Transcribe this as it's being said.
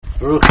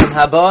Baruchim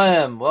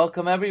Haboim.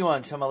 Welcome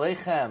everyone. Shalom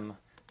Aleichem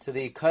to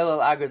the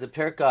Koilel Agar de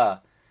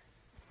Pirka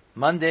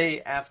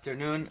Monday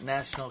afternoon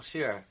National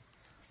Shir.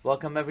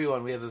 Welcome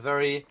everyone. We have a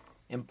very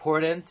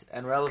important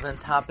and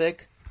relevant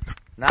topic,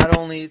 not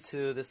only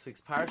to this week's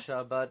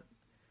Parsha, but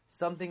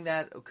something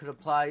that could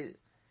apply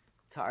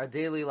to our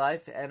daily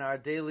life and our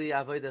daily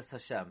Avodas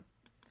Hashem.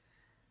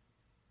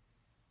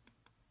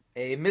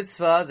 A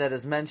mitzvah that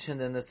is mentioned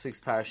in this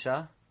week's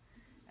Parsha.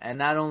 And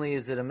not only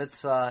is it a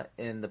mitzvah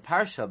in the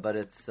Parsha, but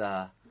it's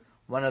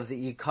one of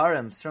the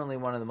Ikarim, certainly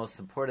one of the most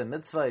important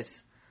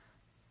mitzvahs.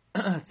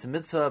 It's a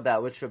mitzvah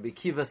about which Rabbi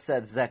Kiva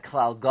said,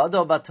 Zeklal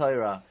Gadol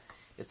b'Torah.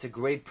 It's a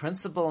great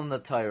principle in the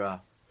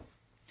Torah.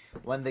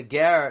 When the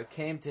Ger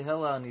came to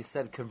Hillel and he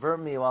said,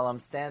 convert me while I'm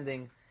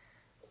standing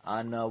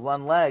on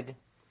one leg,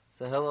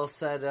 so Hillel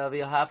said,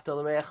 V'yahavta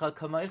l're'echa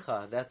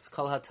kamoicha. That's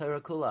Kol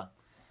HaTorah Kula.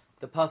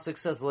 The Pasuk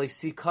says, Lo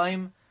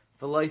yisikaim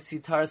v'lo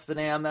yisitaris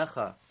b'nei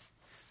amecha.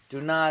 Do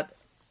not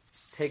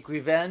take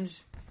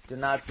revenge. Do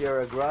not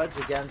bear a grudge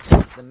against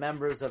the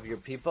members of your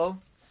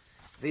people.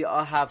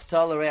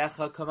 V'ahavta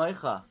l're'echa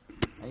kamoicha.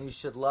 And you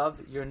should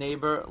love your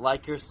neighbor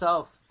like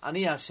yourself.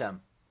 Ani Hashem.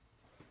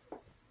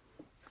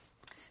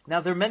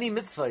 Now, there are many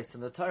mitzvahs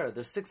in the Torah.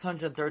 There's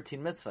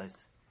 613 mitzvahs.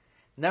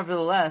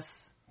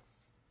 Nevertheless,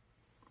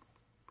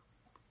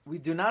 we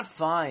do not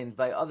find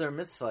by other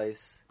mitzvahs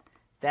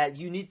that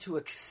you need to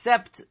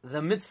accept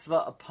the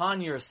mitzvah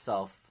upon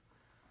yourself.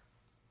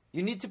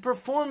 You need to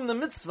perform the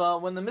mitzvah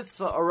when the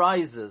mitzvah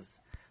arises,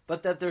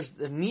 but that there's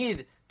the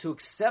need to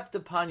accept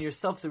upon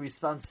yourself the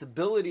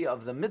responsibility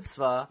of the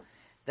mitzvah.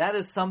 That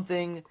is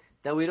something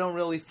that we don't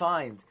really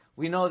find.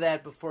 We know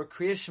that before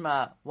Kriya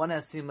Shema, one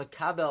has to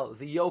makabel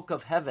the yoke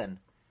of heaven,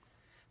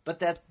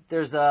 but that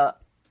there's a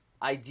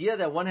idea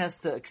that one has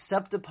to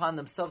accept upon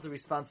themselves the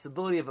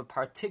responsibility of a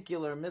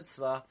particular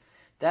mitzvah.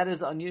 That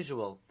is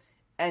unusual,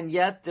 and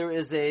yet there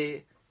is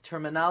a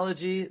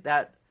terminology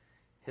that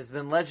has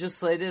been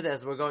legislated,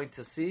 as we're going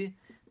to see,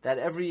 that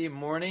every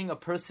morning a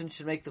person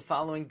should make the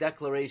following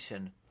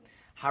declaration.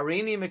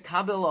 Harini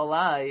mekabel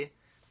alai,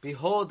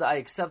 behold, I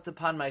accept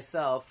upon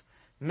myself,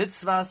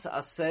 mitzvahs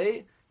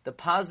aseh, the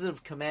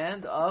positive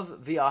command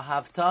of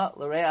v'ahavta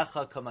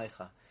l're'echa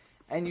kamoicha.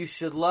 And you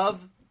should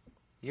love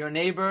your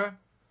neighbor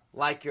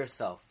like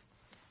yourself.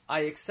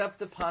 I accept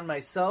upon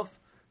myself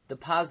the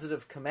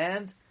positive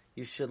command,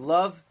 you should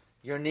love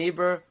your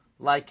neighbor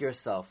like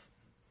yourself.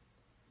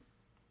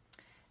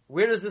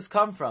 Where does this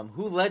come from?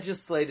 Who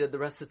legislated the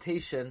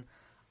recitation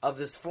of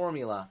this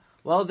formula?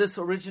 Well, this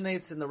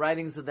originates in the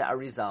writings of the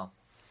Arizal.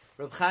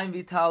 Reb Chaim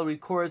Vital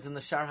records in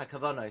the Shar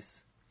HaKavanos,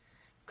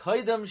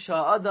 Koidem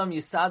sha'adam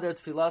yisader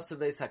tefila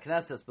beis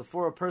hakneses,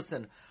 before a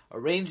person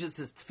arranges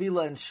his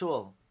tefila in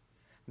shul,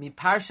 mi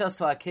parshas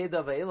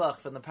ha'akeda ve'ilach,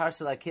 from the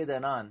parsha ha'akeda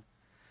and on,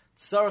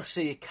 tzarich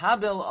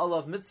she'yikabel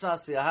olav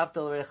mitzvahs v'yahavta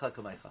l're'echa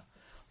kamoicha.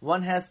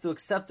 One has to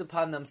accept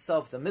upon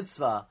themselves the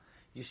mitzvah,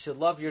 you should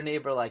love your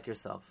neighbor like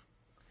yourself.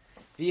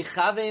 One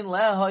has to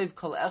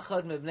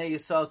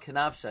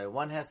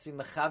be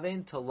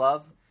mechavein to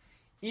love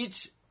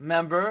each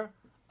member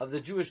of the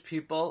Jewish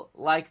people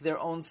like their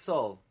own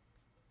soul.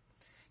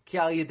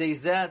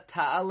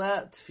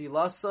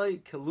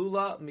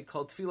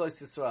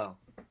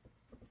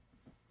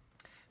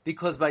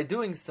 Because by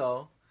doing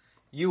so,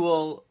 you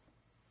will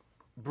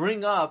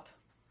bring up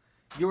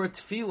your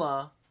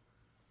tefillah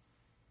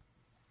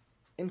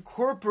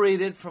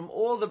incorporated from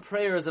all the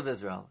prayers of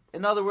Israel.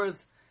 In other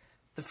words,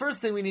 the first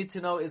thing we need to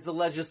know is the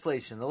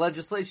legislation. The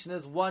legislation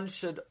is one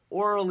should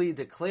orally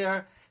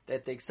declare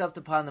that they accept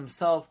upon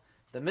themselves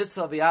the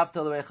mitzvah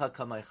v'ahavta l're'echa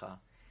kamoicha,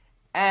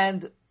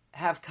 and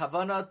have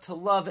kavanah to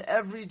love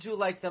every Jew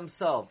like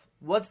themselves.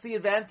 What's the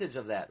advantage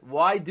of that?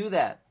 Why do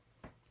that?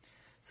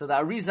 So the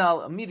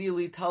Arizal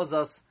immediately tells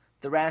us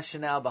the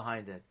rationale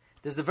behind it.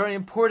 There's a very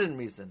important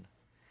reason.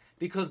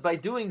 Because by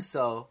doing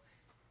so,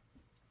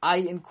 I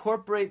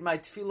incorporate my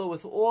tefillah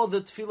with all the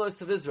tefillos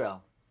of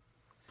Israel.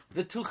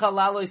 The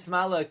tuchalalois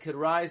mala could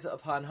rise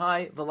upon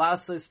high,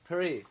 velasos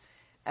peri,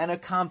 and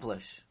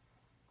accomplish.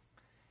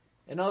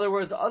 In other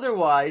words,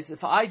 otherwise,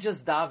 if I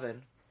just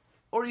daven,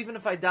 or even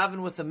if I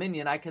daven with a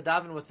minyan, I could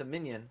daven with a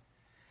minyan,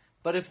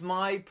 but if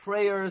my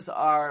prayers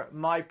are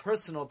my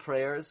personal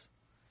prayers,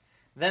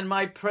 then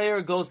my prayer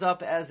goes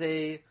up as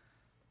a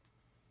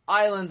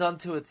island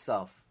unto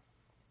itself,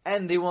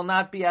 and they will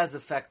not be as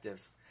effective.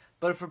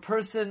 But if a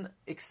person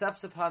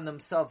accepts upon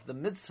themselves the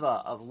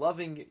mitzvah of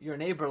loving your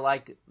neighbor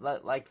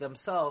like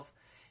themselves,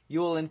 you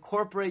will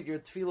incorporate your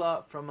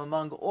tefillah from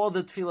among all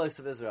the tefillahs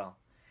of Israel.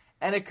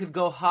 And it could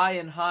go high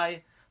and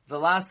high,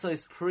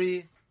 velasos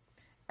pri,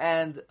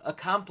 and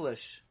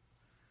accomplish.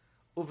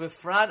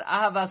 Uvefrad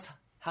ahavas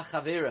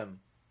hachaverim,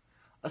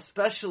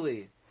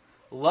 especially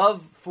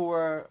love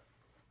for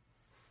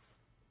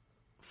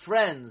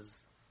friends.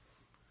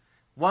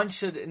 One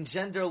should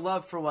engender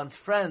love for one's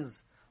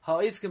friends.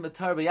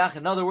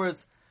 In other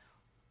words,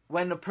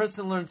 when a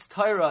person learns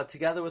Torah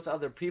together with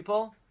other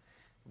people,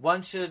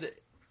 one should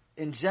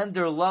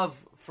engender love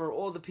for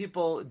all the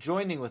people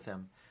joining with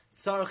him.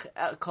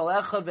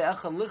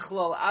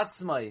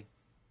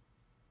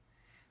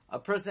 A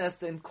person has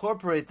to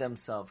incorporate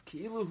themselves.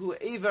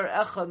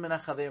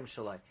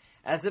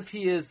 As if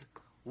he is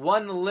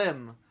one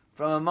limb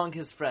from among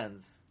his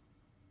friends.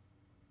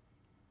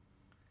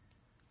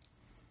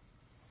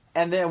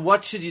 And then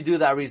what should you do,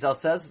 the Arizal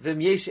says?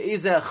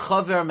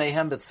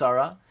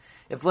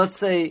 If, let's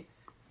say,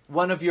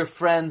 one of your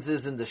friends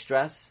is in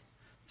distress,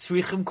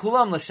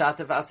 everyone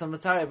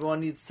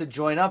needs to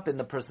join up in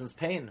the person's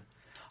pain.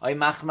 Or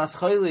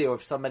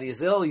if somebody is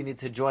ill, you need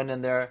to join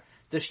in their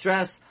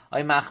distress.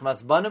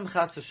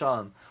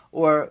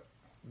 Or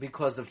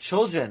because of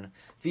children,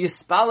 you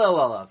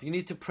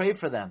need to pray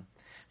for them.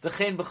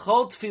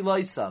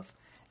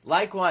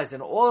 Likewise,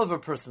 in all of a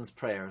person's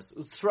prayers,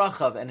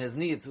 utzrachav and his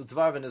needs,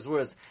 utvarv and his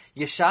words,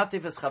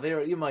 yeshatif es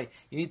chaver imay,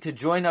 you need to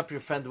join up your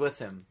friend with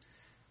him.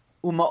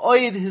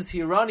 Uma'oid his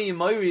hirani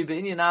moiri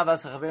be'inyan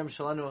avas chaverim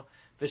shalanu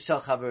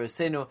v'shel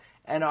chaverisenu.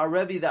 And our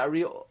Rebbe, the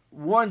Ari,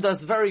 warned us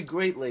very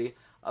greatly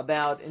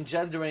about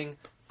engendering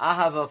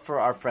ahava for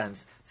our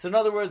friends. So in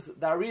other words,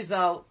 the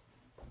Arizal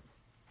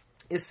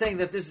is saying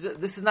that this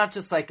is not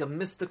just like a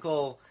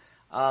mystical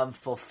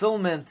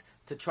fulfillment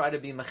to try to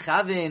be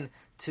mechavin,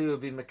 to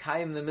be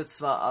mekayim the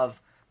mitzvah of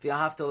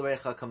v'ahavta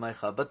l'recha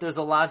kamecha. But there's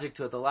a logic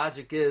to it. The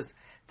logic is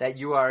that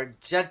you are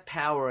jet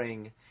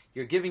powering,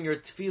 you're giving your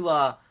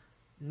tefillah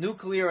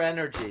nuclear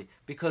energy,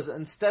 because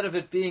instead of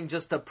it being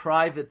just a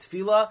private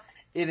tefillah,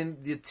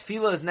 the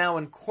tefillah is now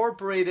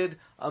incorporated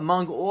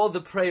among all the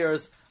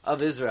prayers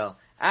of Israel.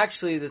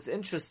 Actually, that's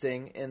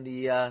interesting, in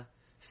the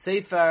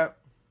Sefer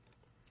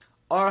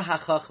Or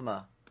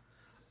HaChachma,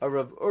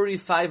 Rav Uri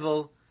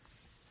Feivel,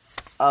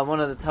 one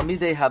of the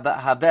Talmidei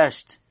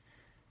Habesht,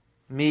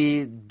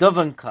 Mi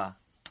Dovanka,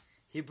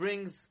 he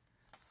brings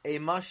a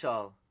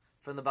mashal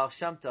from the Baal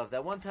Shem Tov.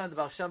 That one time the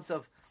Baal Shem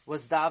Tov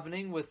was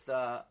davening with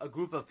a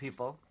group of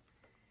people,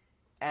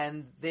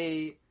 and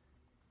they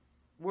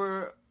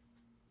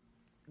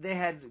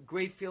had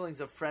great feelings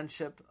of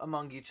friendship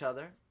among each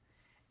other,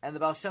 and the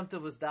Baal Shem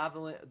Tov was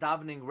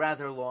davening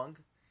rather long,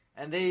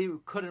 and they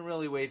couldn't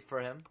really wait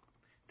for him.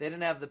 They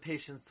didn't have the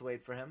patience to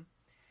wait for him,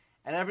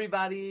 and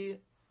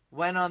everybody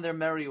went on their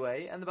merry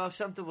way, and the Baal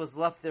Shem Tov was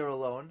left there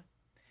alone.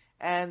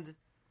 And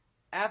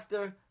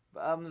after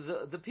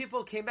the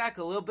people came back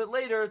a little bit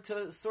later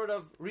to sort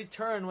of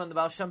return when the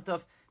Baal Shem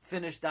Tov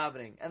finished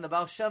davening. And the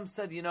Baal Shem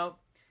said,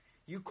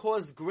 you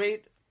caused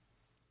great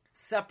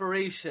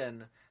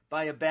separation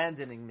by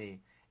abandoning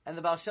me. And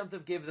the Baal Shem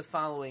Tov gave the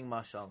following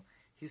mashal.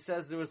 He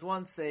says there was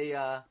once we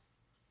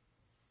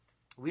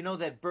know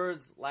that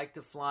birds like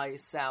to fly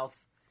south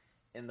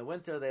in the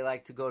winter. They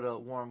like to go to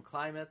warm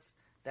climates.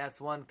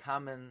 That's one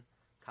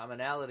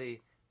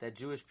commonality that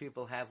Jewish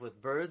people have with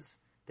birds.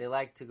 They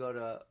like to go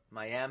to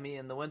Miami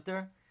in the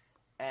winter,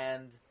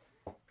 and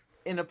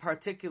in a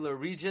particular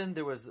region,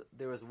 there was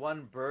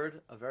one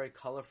bird, a very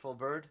colorful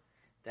bird,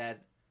 that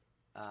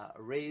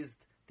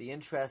raised the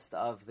interest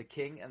of the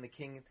king, and the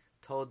king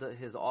told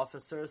his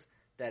officers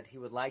that he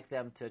would like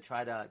them to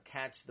try to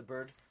catch the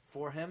bird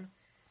for him.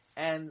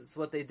 And so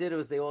what they did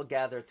was they all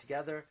gathered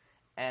together,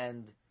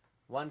 and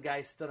one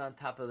guy stood on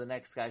top of the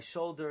next guy's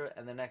shoulder,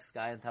 and the next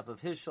guy on top of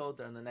his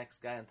shoulder, and the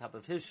next guy on top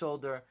of his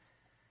shoulder.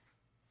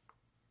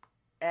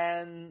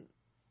 And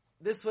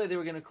this way they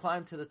were going to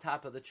climb to the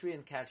top of the tree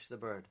and catch the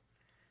bird.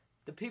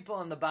 The people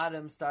on the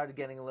bottom started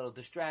getting a little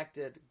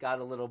distracted, got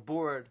a little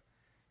bored,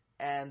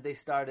 and they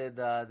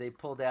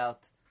pulled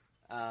out,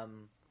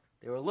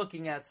 they were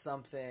looking at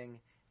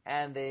something,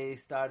 and they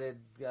started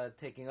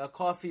taking a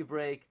coffee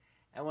break.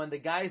 And when the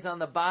guys on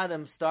the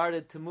bottom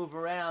started to move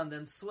around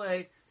and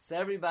sway, so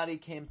everybody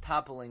came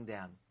toppling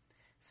down.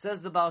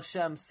 Says the Baal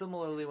Shem,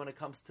 similarly when it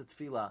comes to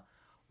tefillah,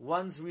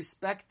 one's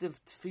respective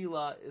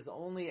tefillah is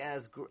only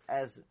as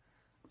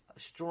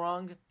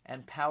strong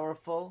and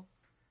powerful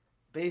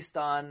based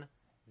on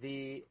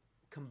the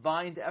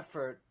combined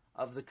effort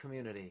of the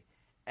community.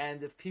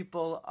 And if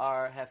people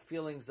have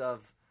feelings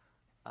of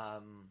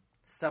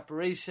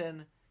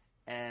separation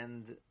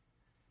and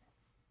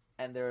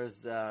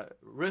there's a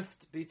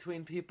rift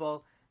between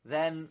people,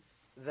 then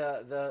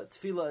the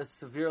tefillah is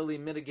severely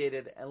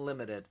mitigated and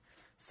limited.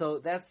 So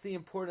that's the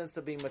importance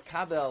of being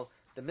makabel,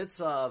 the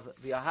mitzvah of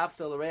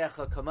v'ahavta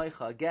l'reacha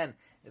kamecha. Again,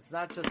 it's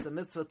not just the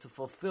mitzvah to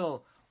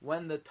fulfill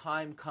when the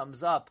time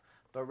comes up,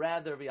 but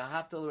rather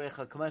v'ahavta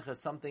l'reacha kamecha is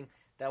something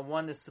that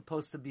one is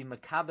supposed to be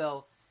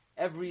makabel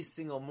every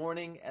single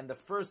morning. And the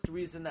first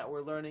reason that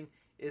we're learning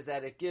is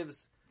that it gives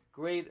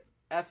great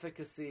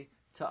efficacy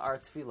to our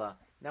tefillah.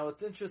 Now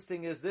what's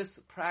interesting is this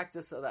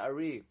practice of the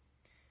Ari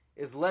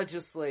is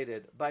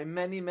legislated by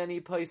many,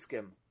 many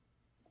poskim.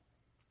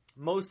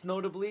 Most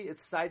notably,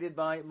 it's cited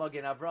by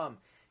Magen Avram.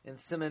 In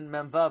Siman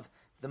Memvav,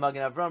 the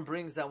Magen Avram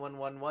brings that when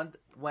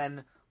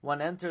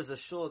one enters a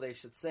shul, they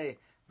should say,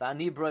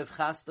 V'ani broiv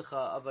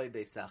chastecha avay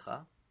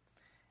beisacha.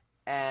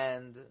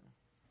 And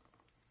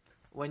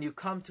when you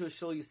come to a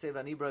shul, you say,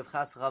 V'ani broiv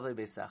chastecha avay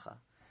beisacha.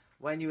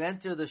 When you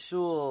enter the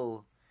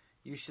shul,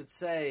 you should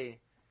say,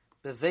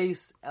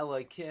 Beveis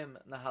Elokim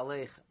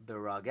nahalech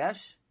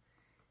beragesh.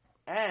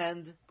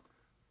 And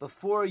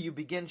before you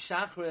begin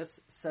Shachris,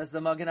 says the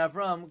Magen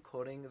Avram,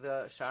 quoting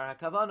the Shar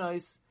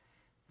HaKavanos,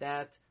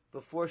 that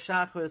before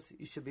Shachris,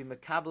 you should be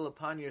makabel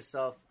upon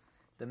yourself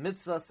the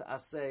mitzvahs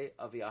aseh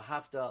of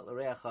Yahavta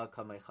l'reacha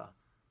kamecha.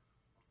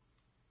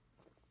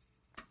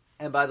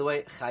 And by the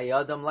way,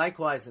 Chayadam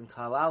likewise in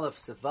Kal Aleph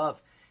Sivav,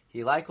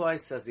 he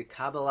likewise says,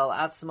 Yikabel al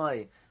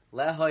atzmai,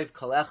 lehoiv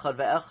kol echad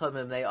ve'echad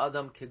mimnei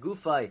adam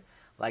kegufai,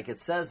 like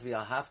it says,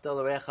 V'yahavta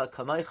l'reacha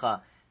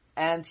kamecha,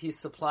 and he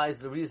supplies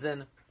the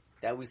reason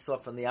that we saw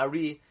from the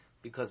Ari,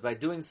 because by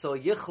doing so,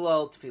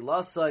 Yichlal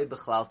tfilasai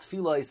b'chlal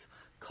tfilois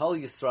kol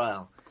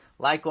Yisrael.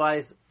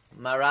 Likewise,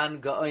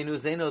 Maran Ga'oinu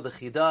Zeno the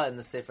Chida in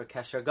the Sefer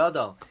Kesher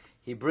Gadol,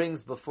 he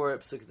brings before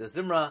Psuk the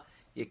Zimra,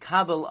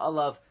 Yikabel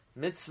alav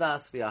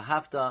mitzvahs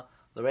v'yahavta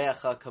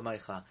l'reacha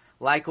kamecha.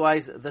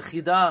 Likewise, the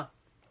Chida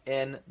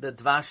in the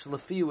Dvash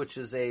Lefi, which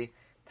is a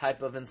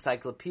type of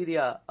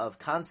encyclopedia of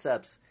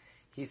concepts,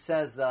 he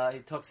says, he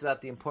talks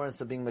about the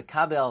importance of being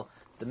mekabel,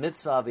 the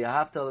mitzvah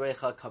v'yahavta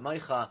l'reacha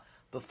kamecha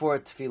before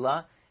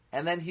Tefila,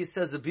 and then he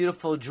says a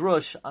beautiful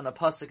drush on a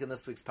pasuk in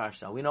this week's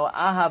parsha. We know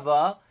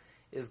Ahava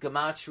is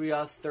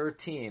Gematria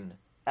 13,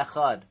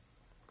 Echad.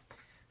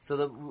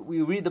 So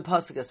we read the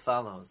pasuk as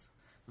follows.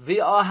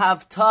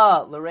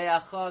 V'ahavta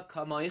l'reacha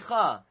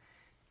kamecha.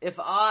 If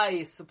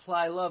I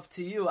supply love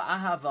to you,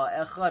 Ahava,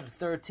 Echad,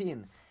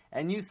 13,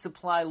 and you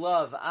supply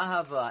love,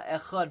 Ahava,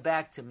 Echad,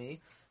 back to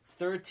me,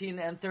 13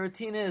 and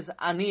 13 is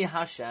Ani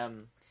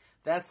Hashem.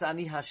 That's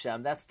Ani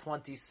Hashem. That's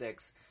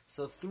 26.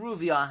 So through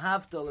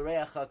V'ahavta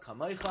l'reacha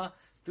kamecha,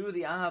 through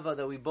the Ahava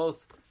that we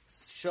both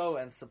show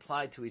and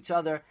supply to each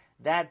other,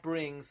 that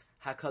brings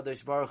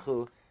HaKadosh Baruch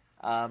Hu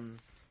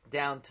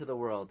down to the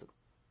world.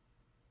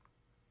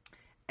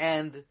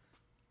 And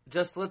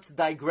just let's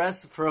digress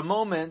for a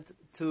moment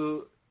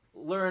to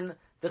learn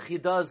the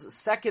Chida's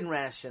second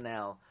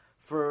rationale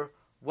for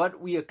what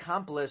we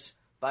accomplish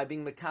by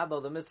being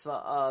mekabel, the mitzvah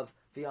of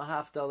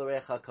V'ahavta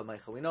l'reacha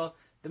kamecha. We know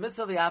the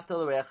mitzvah of V'ahavta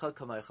l'reacha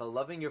kamecha,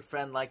 loving your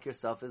friend like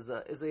yourself, is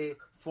a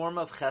form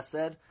of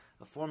chesed,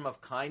 a form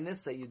of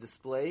kindness that you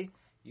display,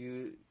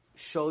 you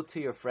show to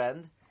your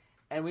friend.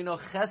 And we know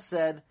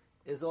chesed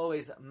is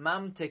always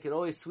mamtik, it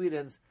always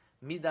sweetens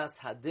midas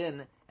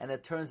hadin, and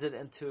it turns it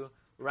into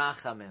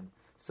rachamim.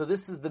 So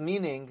this is the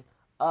meaning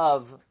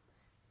of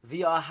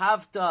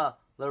V'ahavta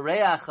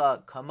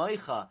l'reacha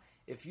kamecha.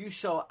 If you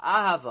show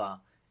ahava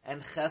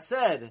and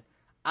chesed,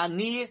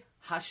 ani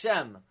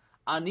Hashem.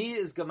 Ani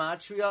is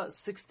Gematria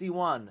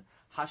 61.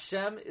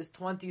 Hashem is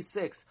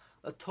 26.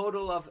 A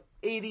total of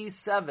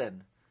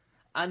 87.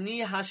 Ani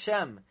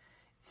Hashem.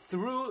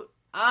 Through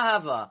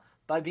ahava,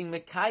 by being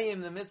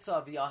mekayim the mitzvah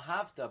of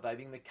Yahavta, by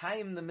being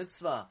mekayim the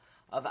mitzvah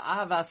of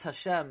Ahavas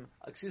Hashem,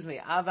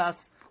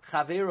 Ahavas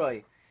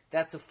Chaveroi,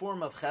 that's a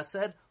form of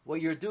chesed.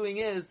 What you're doing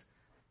is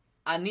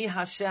Ani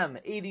Hashem,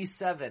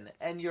 87,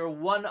 and you're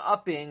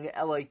one-upping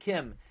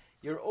Elohim.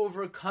 You're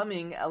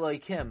overcoming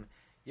Elohim.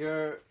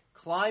 You're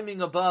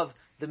climbing above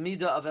the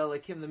midah of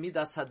Elohim, the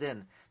midas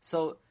hadin.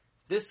 So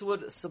this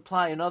would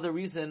supply another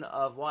reason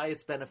of why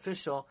it's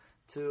beneficial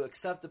to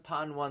accept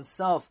upon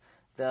oneself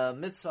the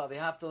mitzvah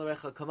V'ahavta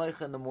l'reacha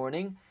kamecha in the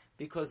morning,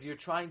 because you're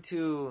trying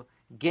to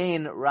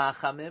gain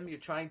rachamim, you're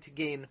trying to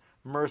gain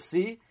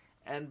mercy,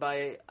 and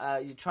by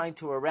you're trying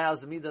to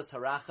arouse the midas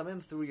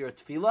harachamim through your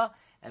tefila.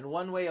 And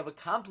one way of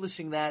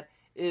accomplishing that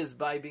is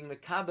by being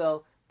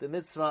mekabel, the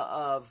mitzvah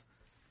of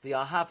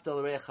V'ahavta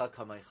l'reacha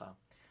kamecha.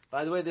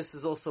 By the way, this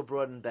is also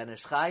brought in Ben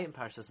Ish Chai, in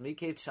Parshas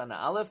Miketz, Shana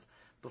Aleph.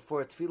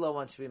 Before tefila,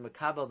 one should be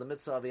mekabel, the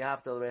mitzvah of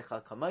V'ahavta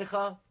l'reacha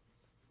kamecha,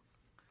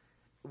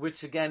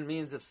 which again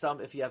means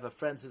if you have a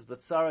friend who's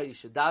Batsara, you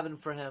should daven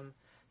for him.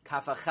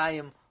 Kaf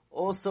HaChaim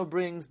also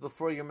brings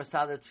before your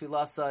Masadar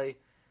Tfilasai,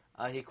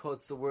 he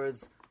quotes the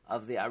words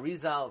of the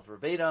Arizal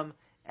verbatim,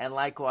 and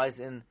likewise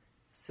in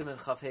Siman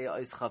Chafei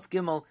Ois Chaf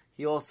Gimel,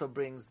 he also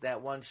brings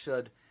that one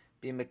should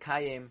be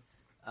Mekayim,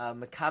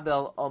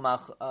 Mekabel,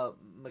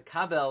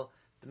 Mekabel,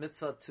 the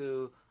mitzvah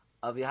to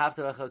of V'ahavta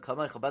l'reacha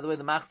kamecha. By the way,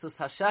 the Machzas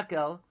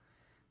HaShekel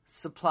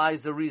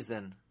supplies the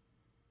reason.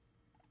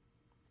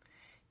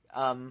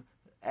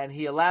 And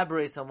he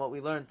elaborates on what we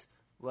learned,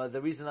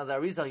 the reason of the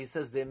Arizal. He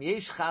says,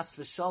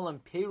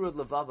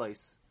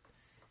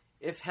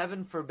 if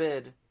heaven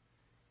forbid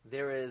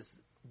there is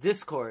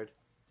discord,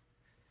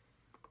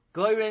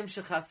 it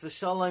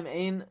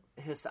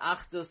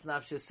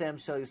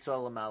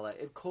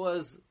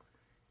caused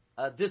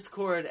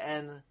discord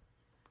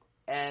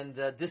and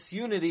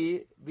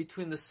disunity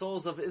between the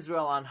souls of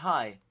Israel on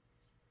high.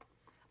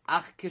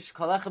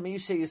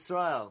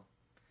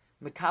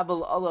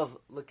 Mekabel olav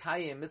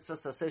l'kayim mitzvah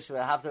saseh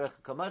v'ahavta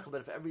l'reacha kamecha.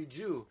 But if every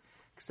Jew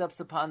accepts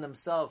upon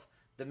themselves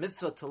the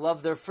mitzvah to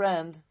love their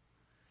friend,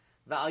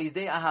 v'al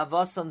yidei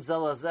ahavasan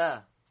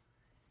zelazeh,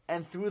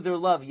 and through their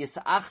love,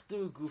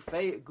 yisachtu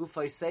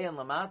gufaysein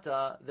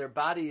lamata, their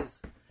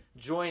bodies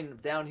join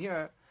down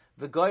here,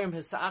 v'goyim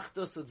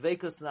hisachtos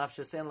udveikus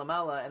nafshesein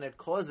lamala, and it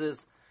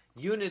causes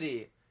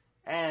unity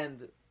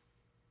and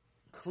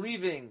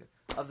cleaving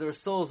of their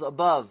souls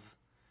above.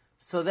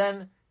 So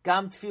then,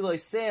 Gam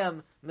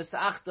tfiloiseim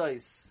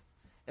misachtois.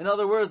 In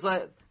other words,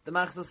 like the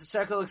Machzas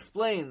HaShekel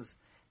explains,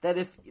 that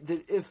if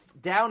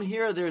down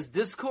here there's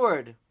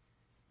discord,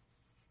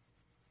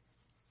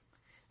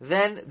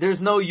 then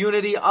there's no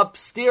unity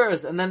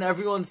upstairs, and then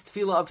everyone's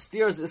tefillah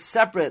upstairs is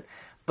separate.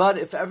 But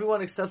if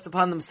everyone accepts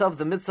upon themselves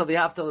the mitzvah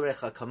v'ahavta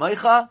l'recha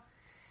kamaycha,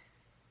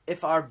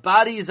 if our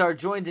bodies are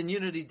joined in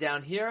unity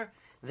down here,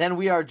 then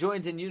we are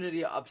joined in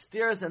unity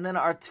upstairs, and then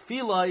our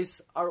tefillahs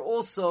are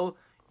also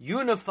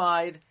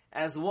unified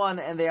as one,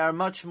 and they are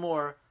much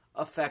more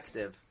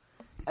effective.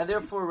 And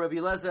therefore, Rabbi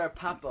Lezer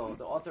Papo,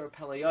 the author of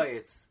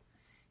Peleioyitz,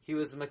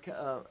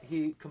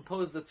 he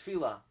composed the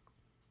tefillah.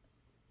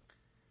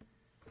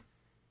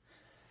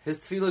 His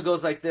tefillah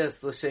goes like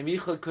this: L'shem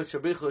yichud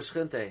kudshabrichu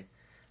shchinte,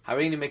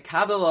 harini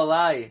mekabel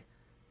alai.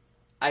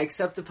 I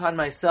accept upon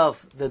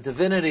myself the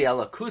divinity,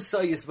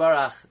 alakusa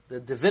yisbarach, the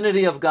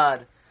divinity of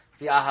God,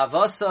 the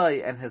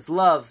ahavasai and His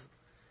love,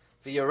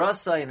 the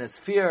yarasai and His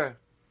fear.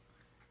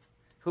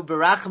 Hu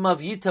berachmav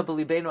yita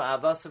b'libeinu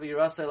ahavasai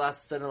v'yarasai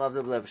lasasai love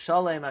the b'lev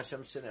shalem.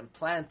 Hashem should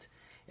implant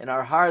in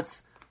our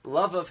hearts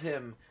love of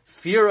Him,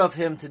 fear of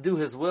Him, to do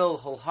His will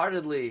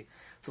wholeheartedly,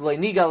 so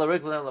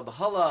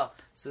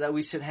that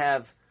we should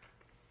have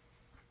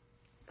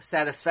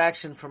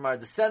satisfaction from our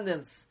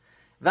descendants.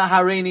 And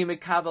I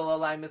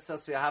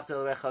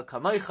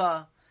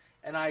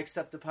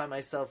accept upon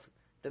myself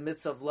the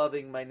mitzvah of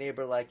loving my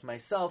neighbor like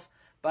myself.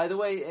 By the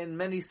way, in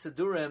many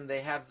Sidurim,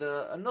 they have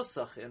the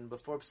nusach in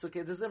before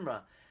Psukei de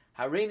Zimra.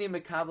 Hareini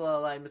mekabel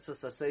alai mitzvah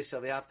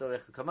sasesha v'yafta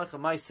lecha kamecha.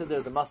 My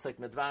Siddur, the Masak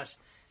Midrash,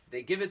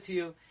 they give it to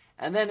you.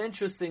 And then,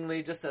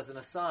 interestingly, just as an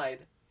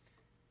aside,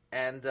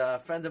 and a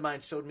friend of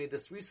mine showed me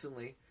this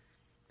recently,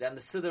 that in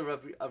the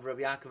Siddur of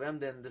Rabbi Yaakov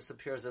Emden, this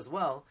appears as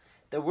well,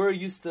 that we're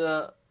used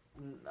to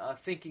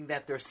thinking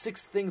that there are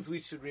 6 things we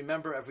should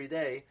remember every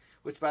day,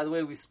 which, by the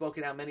way, we've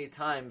spoken out many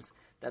times,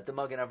 that the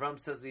Magen Avram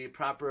says the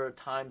proper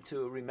time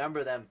to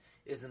remember them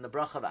is in the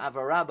bracha of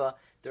Avarabba.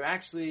 They're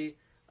actually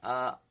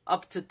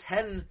up to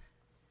 10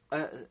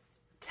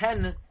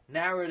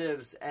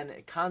 narratives and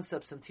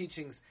concepts and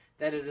teachings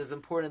that it is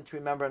important to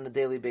remember on a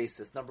daily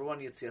basis. Number 1,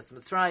 Yetzias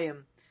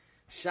Mitzrayim.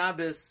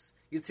 Shabbos,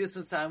 Yetzias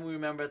Mitzrayim we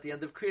remember at the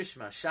end of Kriya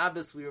Shema.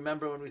 Shabbos we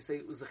remember when we say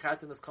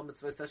Uzachartem es kol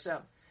mitzvos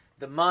Hashem.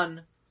 The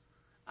Man.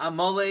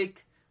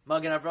 Amalek,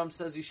 Magen Avram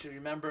says you should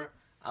remember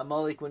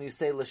Amalek when you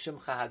say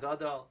L'Shimcha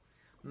Hagadol.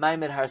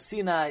 Maimed Har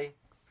Sinai,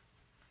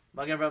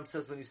 Magen Avram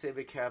says when you say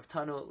V'Kerav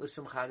Tanu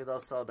L'Shimcha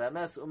Hagadol Sal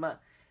B'Emes Uma,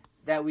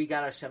 that we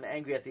got Hashem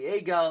angry at the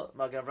Egel.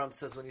 Magen Avram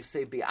says when you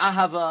say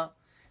B'Ahava,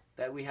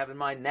 that we have in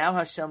mind now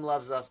Hashem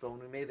loves us, but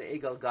when we made the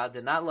Egel, God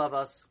did not love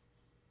us.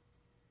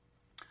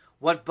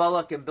 What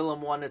Balak and Bilam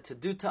wanted to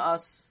do to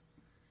us.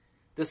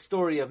 The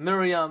story of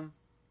Miriam.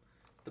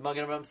 The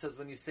Magen Avram says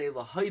when you say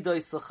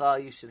L'Haidai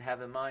Slacha, you should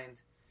have in mind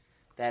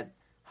that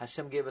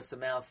Hashem gave us a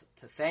mouth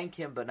to thank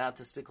Him, but not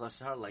to speak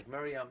Lashon Hara like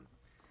Miriam.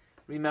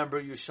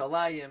 Remember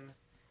Yushalayim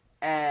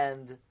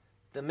and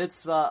the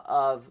mitzvah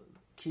of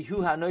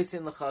Kihu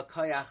Hanoisin L'cha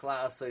Kayach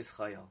La'asois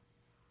Chayil.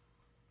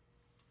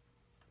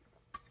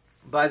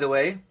 By the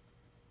way,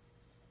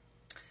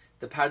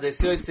 the Pardes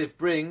Yosef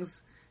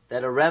brings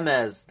that a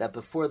remez, that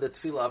before the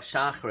Tefillah of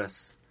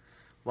Shachris,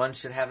 one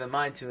should have in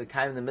mind to make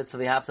the mitzvah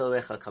v'yafta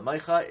l'recha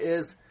kamaycha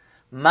is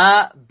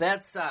ma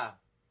betza.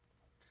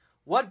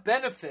 What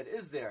benefit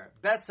is there?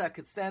 Betza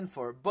could stand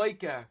for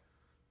boiker,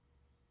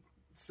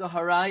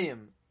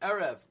 saharayim,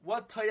 erev.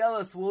 What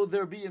toyelas will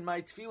there be in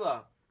my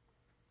tefillah?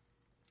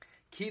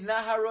 Ki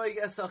naharoig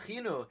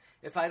esachinu.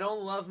 If I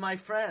don't love my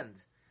friend,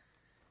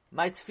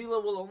 my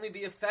tefillah will only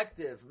be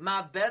effective.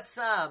 Ma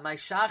betza, my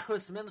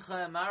shachris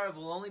mincha and marav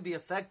will only be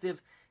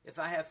effective if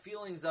I have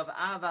feelings of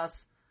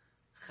avas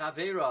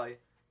chaveroi,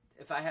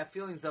 if I have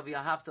feelings of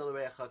Yahavta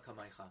l'recha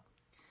kamaycha.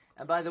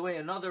 And by the way,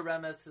 another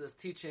remez to this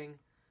teaching,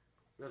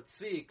 Rav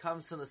Tzvi,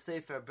 comes from the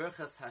Sefer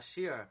Berchas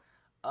Hashir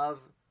of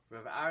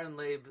Rav Aryeh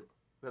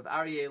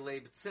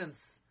Leib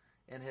Tzins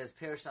in his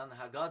Perush on the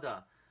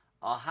Haggadah.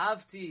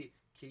 Ahavti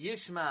ki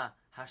yishma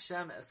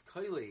Hashem es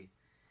koili.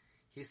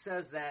 He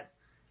says that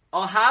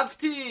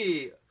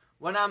Ahavti,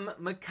 when I'm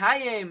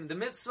Mekayim, the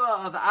mitzvah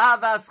of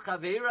Avas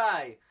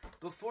Chaverai,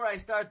 before I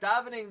start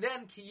davening,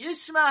 then ki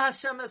yishma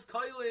Hashem es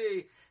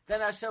koili,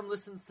 then Hashem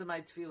listens to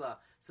my tefillah.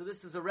 So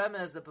this is a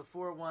remez that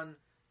before one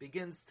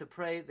begins to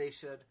pray, they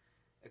should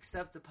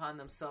accept upon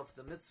themselves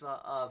the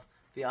mitzvah of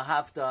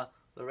v'ahavta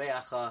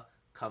l'reacha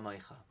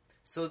kamaycha.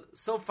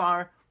 So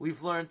far,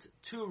 we've learned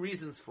 2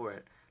 reasons for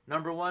it.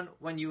 Number 1,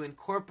 when you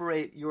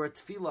incorporate your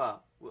tefillah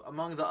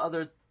among the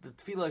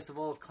tefillahs of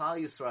all of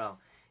Klal Yisrael,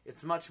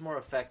 it's much more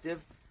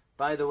effective.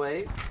 By the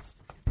way,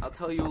 I'll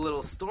tell you a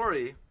little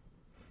story.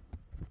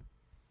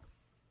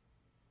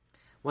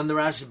 When the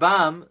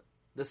Rashbam,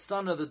 the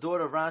son of the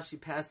daughter of Rashi,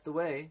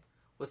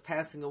 was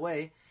passing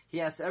away,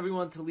 he asked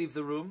everyone to leave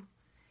the room,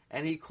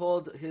 and he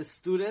called his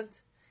student,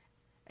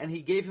 and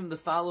he gave him the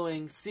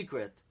following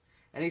secret.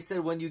 And he said,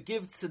 when you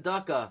give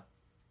tzedakah,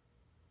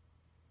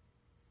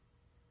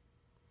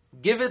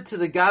 give it to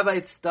the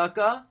Gavai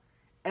tzedakah,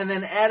 and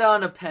then add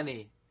on a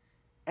penny,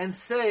 and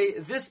say,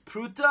 this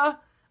pruta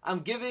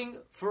I'm giving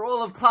for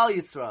all of Klal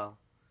Yisrael.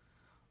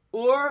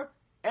 Or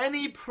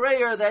any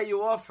prayer that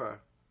you offer,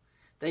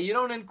 that you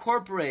don't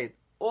incorporate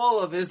all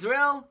of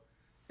Israel,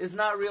 is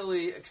not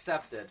really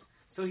accepted.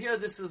 So here,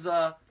 this is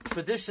a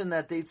tradition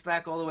that dates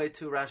back all the way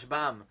to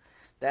Rashbam,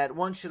 that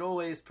one should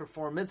always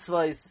perform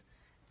mitzvahs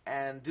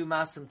and do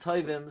masim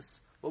toivims,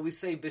 what we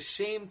say,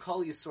 b'shem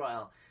kol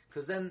Yisrael,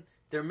 because then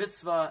their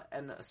mitzvah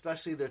and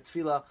especially their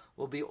tefillah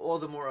will be all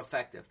the more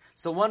effective.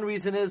 So one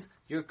reason is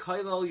your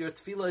koilel, your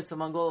tefillah is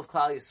among all of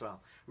Klal Yisrael.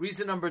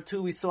 Reason number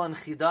 2 we saw in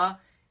Chida,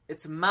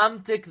 it's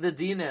mamtik the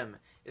dinim,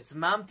 it's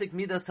mamtik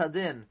midas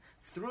hadin.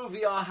 Through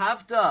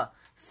v'ahavta,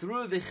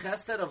 through the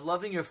chesed of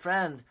loving your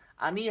friend,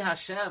 Ani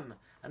Hashem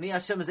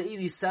is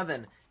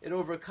 87, it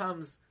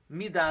overcomes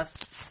midas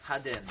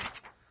hadin.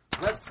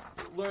 Let's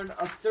learn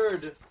a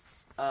third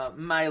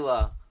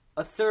maila,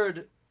 a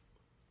third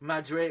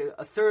madre,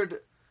 a third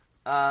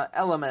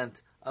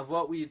element of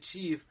what we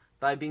achieve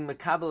by being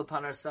makabel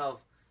upon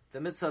ourselves. The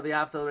mitzvah of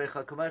V'ahavta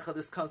l'recha kamecha.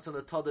 This comes from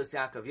the Toldos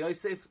Yaakov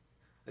Yosef,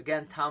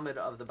 again Talmud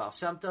of the Baal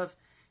Shem Tov.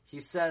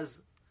 He says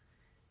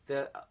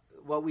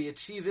what we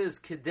achieve is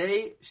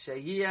kedei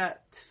sheyia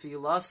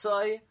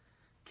tfilasoi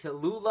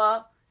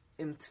kelula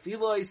im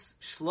tfilois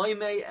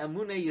shloimei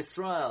emunei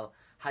Yisrael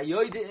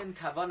hayodein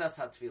kavanas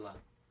hatfila.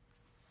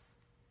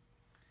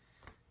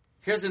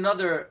 Here's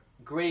another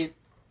great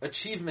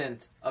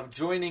achievement of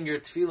joining your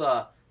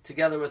tefillah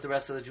together with the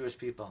rest of the Jewish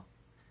people.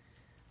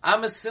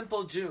 I'm a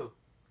simple Jew.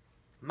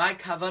 My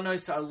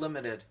kavanos are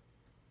limited.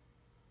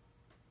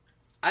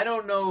 I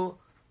don't know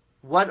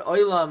what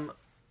olam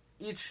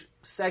each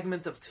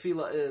segment of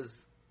tefillah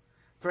is.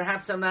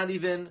 Perhaps I'm not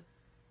even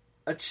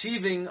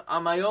achieving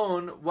on my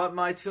own what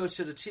my tefillah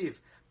should achieve.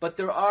 But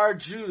there are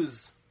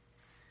Jews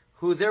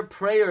who their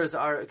prayers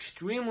are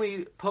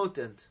extremely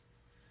potent.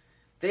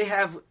 They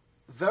have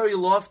very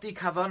lofty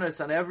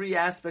kavanos on every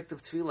aspect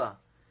of tefillah.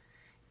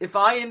 If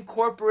I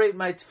incorporate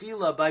my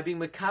tefillah by being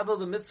mekabel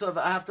the mitzvah of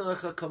V'ahavta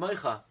l'recha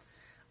kamecha,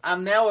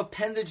 I'm now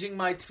appendaging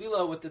my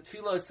tefillah with the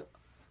tefillahs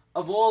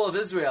of all of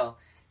Israel.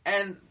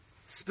 And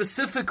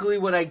specifically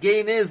what I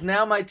gain is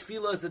now my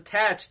tefillah is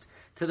attached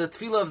to the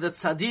tefillah of the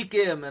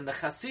tzaddikim and the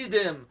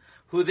chasidim,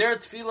 who their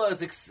tefillah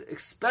is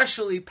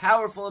especially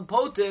powerful and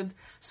potent.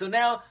 So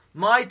now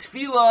my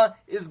tefillah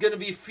is going to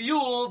be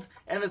fueled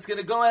and it's going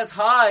to go as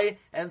high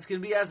and it's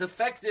going to be as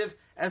effective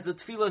as the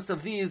tefillahs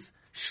of these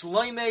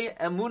Shloimei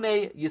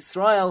Emunei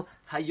Yisrael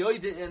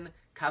Hayodein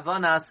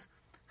Kavanas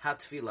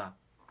Hatfila.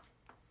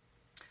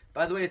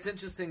 By the way, it's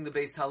interesting, the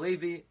Beis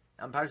Halevi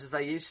on Parshas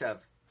Vayeshev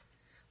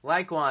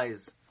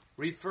likewise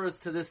refers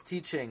to this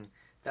teaching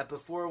that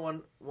before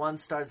one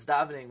starts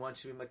davening, one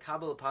should be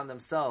makabel upon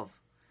themselves.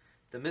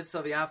 The mitzvah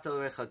of V'ahavta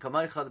l'recha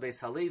kamecha, the Beis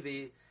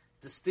Halevi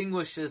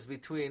distinguishes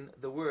between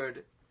the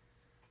word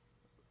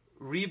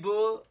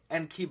ribu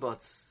and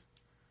kibbutz.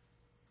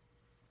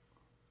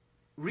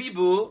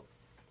 Ribu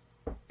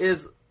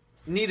is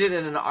needed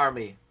in an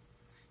army.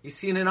 You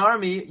see, in an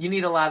army, you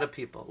need a lot of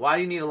people. Why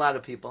do you need a lot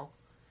of people?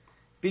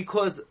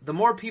 Because the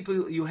more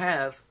people you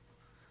have,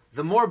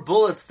 the more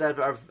bullets that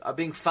are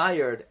being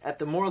fired at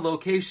the more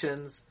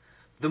locations,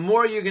 the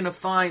more you're going to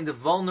find the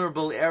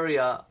vulnerable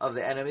area of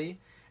the enemy,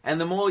 and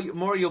the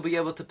more you'll be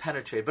able to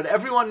penetrate. But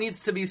everyone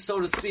needs to be, so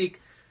to speak,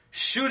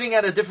 shooting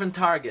at a different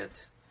target.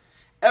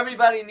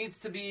 Everybody needs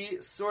to be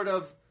sort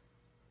of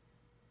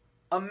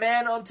a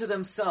man unto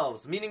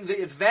themselves, meaning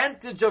the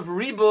advantage of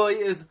riboy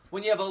is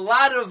when you have a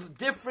lot of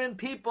different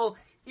people,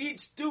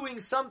 each doing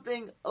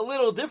something a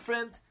little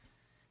different,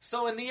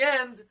 so in the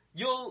end,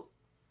 you'll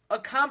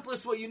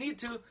accomplish what you need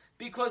to,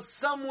 because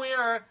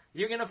somewhere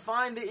you're going to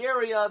find the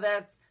area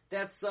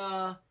that's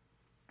a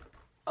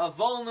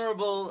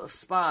vulnerable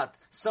spot.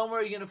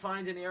 Somewhere you're going to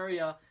find an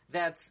area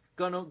that's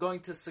going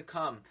to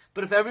succumb.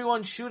 But if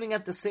everyone's shooting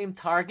at the same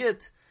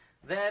target,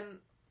 then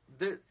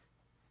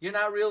you're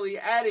not really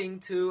adding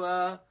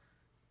to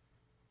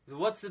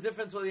what's the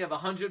difference whether you have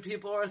 100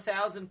 people or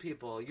 1,000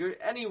 people.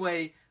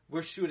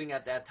 We're shooting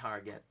at that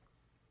target.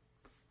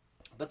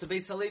 But the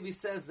Beis Halevi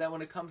says that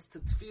when it comes to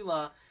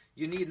tefillah,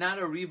 you need not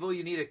a ribu,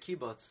 you need a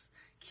kibbutz.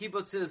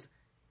 Kibbutz is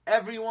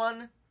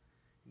everyone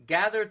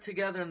gathered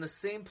together in the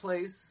same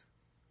place,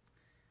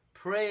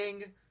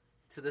 praying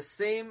to the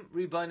same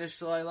Ribbono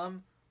Shel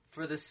Olam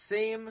for the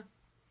same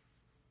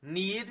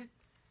need.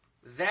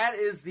 That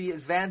is the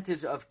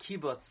advantage of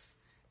kibbutz.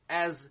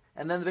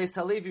 And then the Beis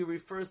Halevi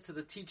refers to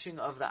the teaching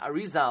of the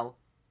Arizal,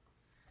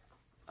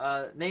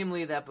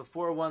 namely that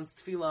before one's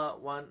tefillah,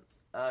 one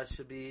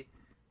should be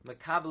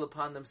makabel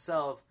upon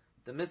themselves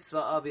the mitzvah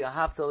of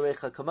V'ahavta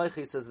l'recha kamecha.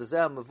 He says,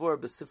 "V'zeh mavur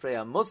b'sifrei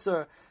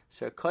hamusar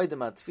sher koydem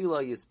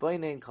hatefila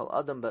yisboinen kol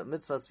adam but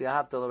mitzvahs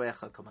V'ahavta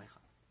l'recha kamecha."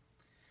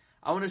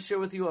 I want to share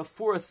with you a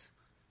fourth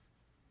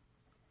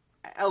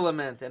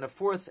element and a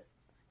fourth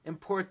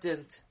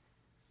important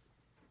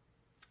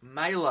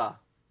maila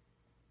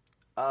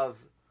of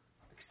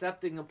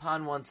accepting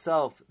upon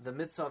oneself the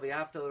mitzvah of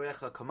V'ahavta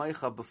l'recha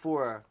kamecha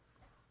before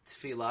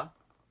tefillah.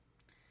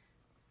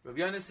 Rabbi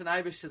Yonasan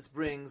Eibeshitz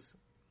brings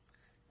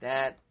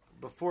that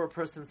before a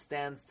person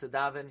stands to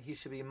daven, he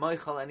should be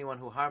moichel anyone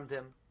who harmed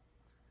him,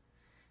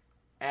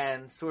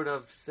 and sort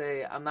of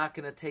say, I'm not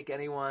going to take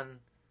anyone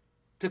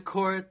to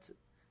court,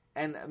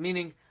 and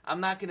meaning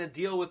I'm not going to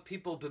deal with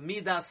people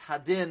b'midas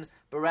hadin,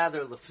 but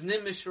rather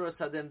lefnim mishuras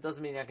hadin.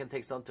 Doesn't mean you're not going to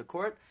take someone to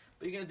court,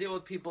 but you're going to deal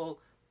with people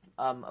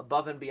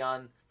above and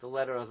beyond the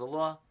letter of the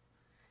law,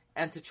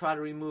 and to try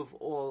to remove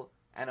all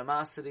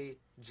animosity,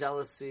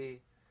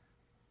 jealousy,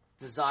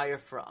 desire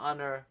for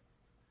honor.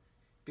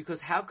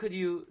 Because how could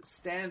you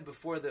stand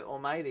before the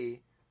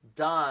Almighty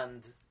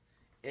donned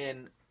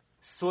in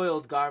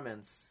soiled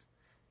garments?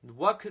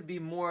 What could be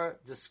more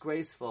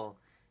disgraceful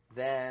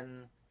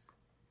than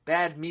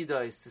bad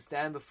midos, to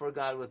stand before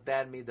God with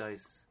bad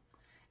midos?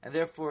 And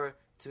therefore,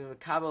 to be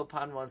makabel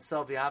upon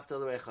oneself, you have to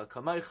l'recha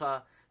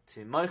kamaycha, to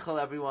be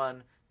moichel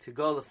everyone, to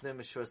go l'fnim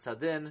mishur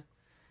sadin,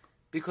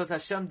 because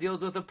Hashem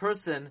deals with a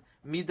person,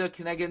 midah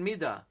kineged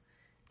midah.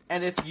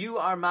 And if you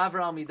are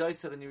mavral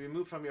midosav and you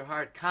remove from your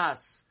heart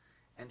kas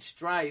and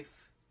strife,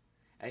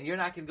 and you're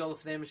not going to go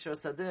l'fnei mishur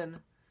sadin,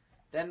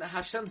 then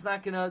Hashem's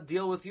not going to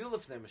deal with you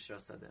l'fnei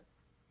mishur sadin.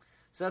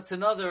 So that's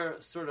another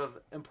sort of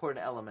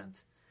important element.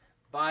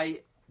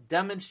 By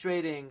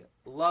demonstrating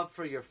love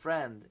for your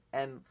friend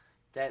and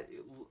that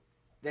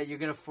you're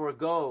going to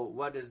forego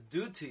what is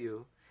due to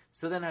you,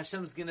 so then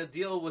Hashem's going to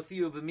deal with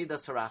you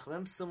b'midas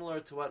harachmim,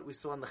 similar to what we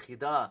saw in the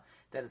Chidah,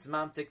 that it's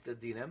mamtik the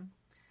dinim.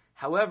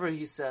 However,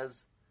 he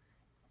says,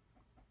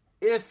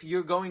 if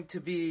you're going to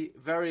be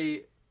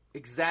very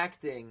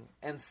exacting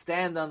and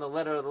stand on the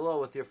letter of the law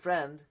with your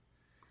friend,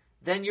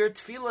 then your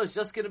tefillah is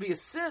just going to be a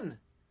sin.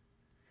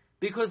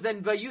 Because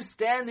then by you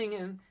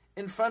standing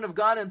in front of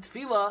God in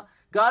tefillah,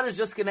 God is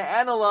just going to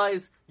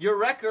analyze your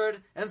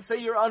record and say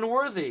you're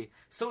unworthy.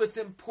 So it's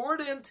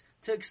important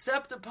to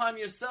accept upon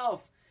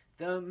yourself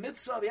the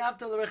mitzvah of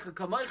Yavta l'recha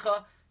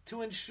kamaycha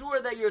to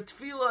ensure that your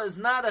tefillah is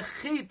not a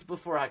chit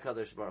before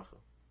HaKadosh Baruch Hu.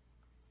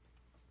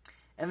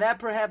 And that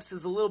perhaps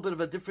is a little bit of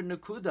a different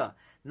nukuda.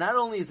 Not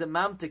only is it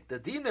mamtik the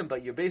dinim,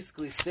 but you're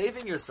basically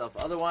saving yourself.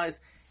 Otherwise,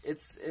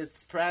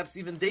 it's perhaps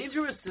even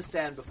dangerous to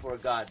stand before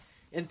God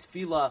in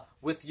tefillah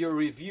with your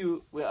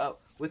review,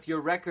 with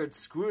your record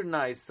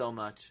scrutinized so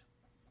much.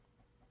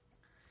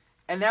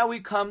 And now we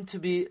come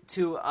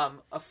to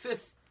a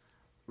fifth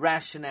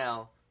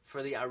rationale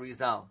for the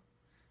Arizal,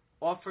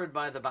 offered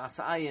by the Bas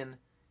Ayin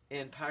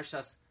in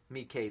Parshas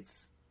Miketz.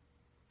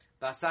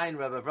 Bas Ayin,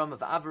 Rabbi Avram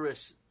of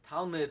Avarish,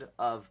 Talmud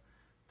of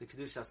the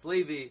Kedushas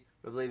Levi,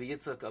 Rabbi Levi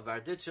Yitzchak of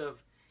Arditchev,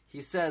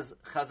 he says,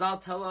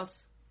 Chazal tell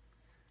us,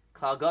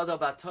 Klal Gadol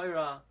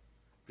b'Torah,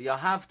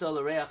 v'yahavta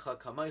l'reacha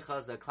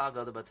kamoicha ze Klal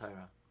Gadol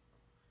b'Torah.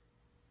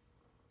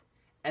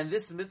 And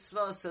this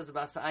mitzvah, says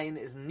Bas Ayin,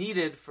 is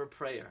needed for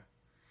prayer.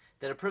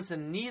 That a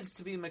person needs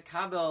to be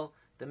makabel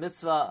the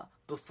mitzvah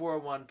before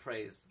one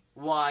prays.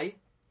 Why?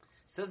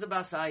 Says the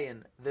Bas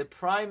Ayin, the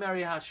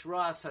primary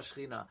hashras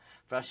hashchina,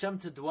 for Hashem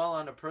to dwell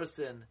on a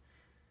person,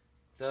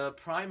 the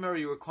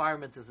primary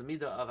requirement is the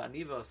midah of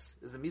anivos,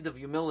 is the midah of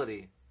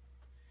humility.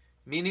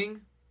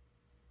 Meaning,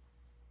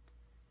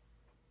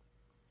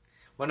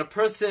 when a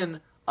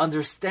person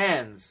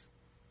understands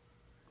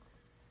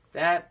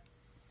that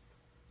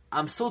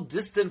I'm so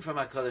distant from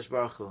HaKadosh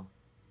Baruch Hu,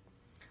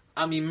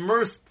 I'm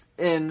immersed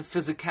in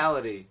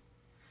physicality,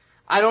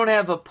 I don't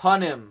have a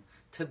panim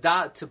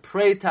to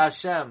pray to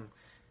Hashem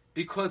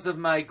because of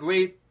my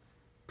great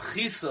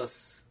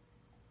pchisos.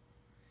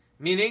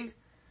 Meaning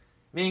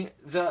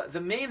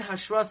the main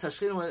hashras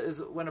hashchina is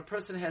when a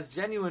person has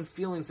genuine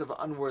feelings of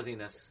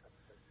unworthiness.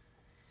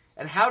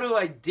 And how do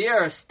I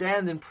dare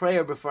stand in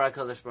prayer before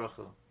HaKadosh Baruch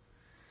Hu?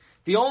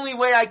 The only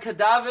way I could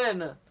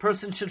daven,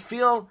 person should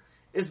feel,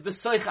 is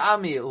b'soich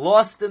ami,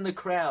 lost in the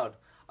crowd,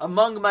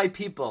 among my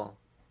people.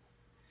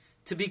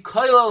 To be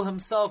koilel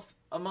himself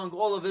among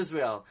all of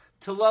Israel,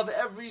 to love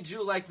every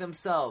Jew like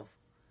themselves.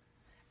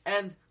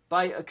 And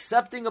by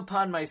accepting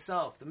upon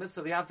myself the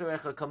mitzvah of Yavta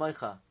l'recha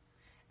kamoicha,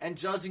 and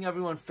judging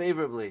everyone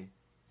favorably,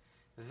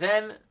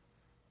 then,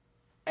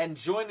 and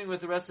joining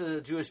with the rest of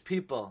the Jewish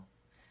people,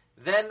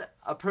 then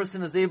a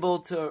person is able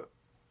to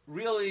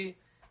really,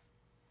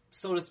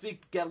 so to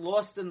speak, get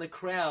lost in the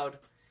crowd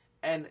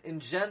and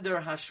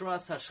engender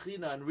hashras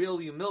hashchina and real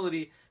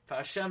humility for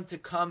Hashem to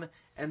come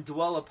and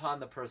dwell upon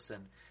the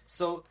person.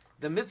 So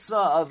the mitzvah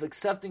of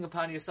accepting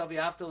upon yourself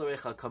Yavta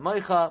l'recha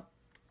kamoicha,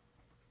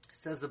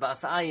 says the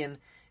Bas Ayin,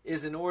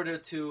 is in order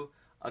to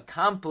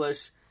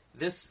accomplish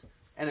this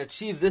and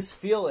achieve this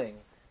feeling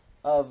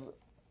of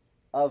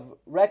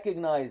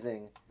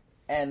recognizing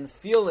and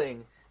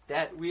feeling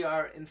that we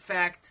are in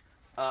fact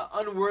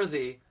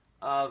unworthy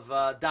of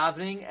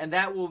davening, and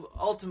that will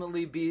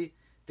ultimately be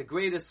the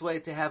greatest way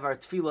to have our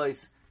tefillos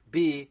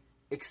be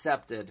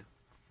accepted.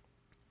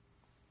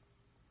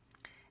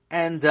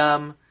 And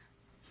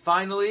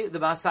finally, the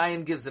Bas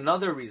Ayin gives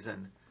another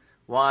reason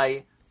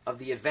why, of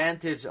the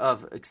advantage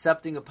of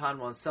accepting upon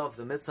oneself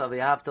the mitzvah of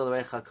Yavta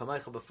l'recha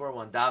kamoicha before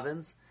one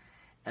davens,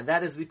 and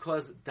that is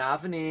because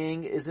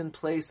davening is in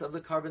place of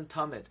the carbon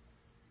tamid.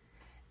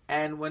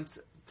 And when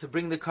to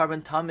bring the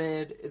carbon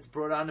tamid, it's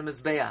brought on a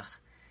mizbeach.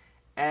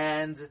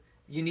 And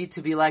you need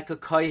to be like a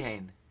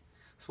kohen.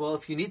 So, well,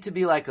 if you need to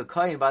be like a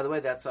kohen, by the way,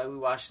 that's why we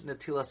wash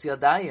netilas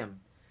yadayim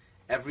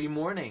every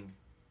morning,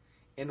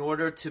 in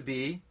order to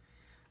be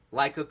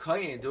like a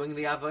kohen doing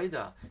the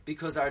avodah.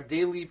 Because our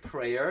daily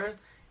prayer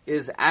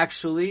is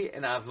actually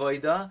an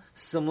avodah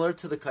similar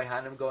to the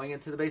Kohanim going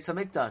into the Beis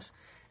HaMikdash.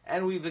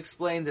 And we've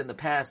explained in the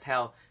past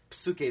how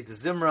Psukei de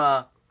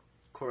Zimra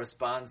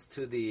corresponds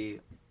to the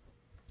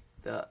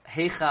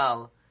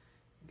Heichal,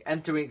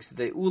 entering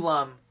the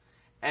Ulam,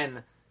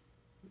 and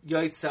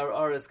Yoitzer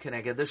Oris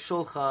Keneged the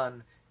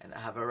Shulchan, and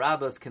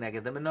Havarabas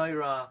Keneged the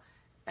Menorah,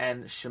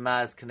 and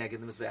Shemaz Keneged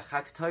the Mizbeach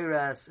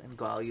HaKtoires, and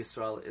Goal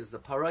Yisrael is the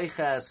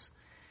Paroiches,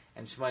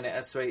 and Shemona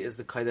Esrei is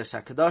the Kodesh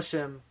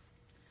HaKedoshim.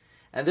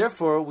 And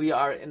therefore, we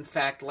are in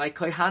fact like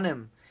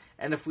Kohanim.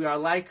 And if we are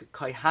like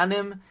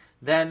Kohanim,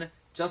 then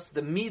just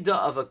the midah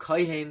of a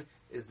Kohen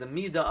is the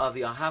midah of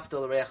Yahavta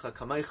l'Recha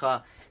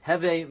Kamocha,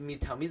 Heve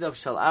mitamidav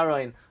shel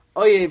Aroin,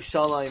 Oyev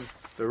Shalom,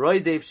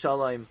 V'roidev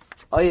Shalom,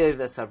 Oyev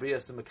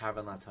v'sabriyas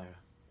u'mekarvan l'Torah.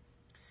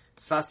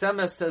 Sfas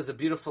Emes says a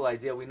beautiful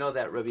idea. We know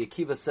that Rabbi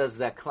Akiva says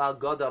that Klal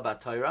Goda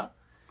b'Torah,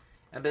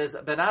 and Ben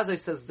Azai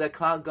says that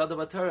Klal Goda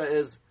b'Torah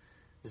is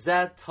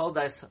Zeh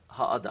Toldas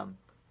Ha'adam.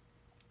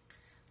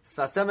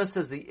 Sfas Emes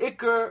says the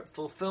Iker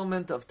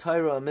fulfillment of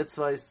Torah and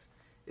mitzvahs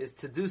is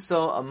to do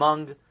so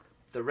among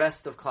the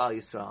rest of Klal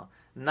Yisrael,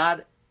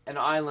 not an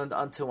island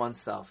unto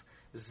oneself.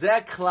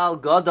 Zeh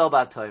Klal Goda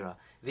b'Torah.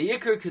 The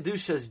Iker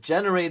Kedusha is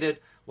generated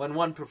when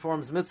one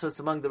performs mitzvahs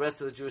among the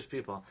rest of the Jewish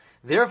people.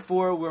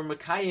 Therefore, we're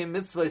Mekayim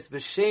mitzvahs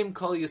b'shem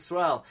Kol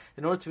Yisrael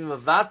in order to be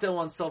mavata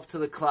oneself to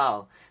the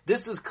Klal.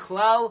 This is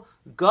Klal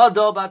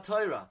Goda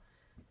b'Torah.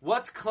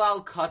 What's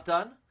Klal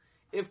Katan?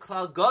 If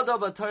Klal Goda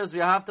b'Torah is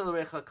v'yahavta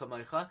l'recha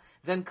kamocha,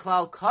 then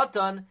Klal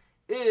Katan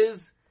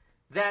is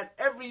that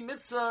every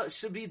mitzvah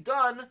should be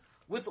done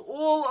with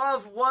all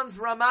of one's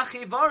Ramach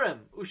Evarim,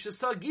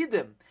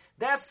 Ushasagidim.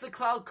 That's the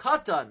Klal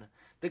Katan.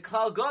 The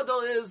Klal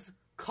Gadol is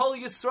Kol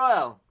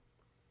Yisrael.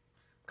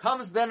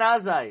 Comes Ben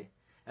Azai.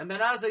 And Ben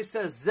Azai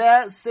says,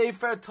 Zeh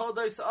Sefer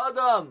Todos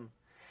Adam.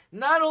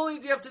 Not only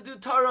do you have to do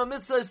Torah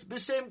mitzvahs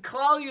b'shem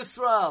Klal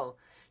Yisrael,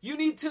 you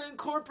need to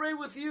incorporate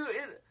with you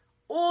in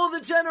all the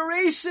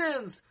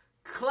generations.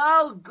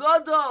 Klal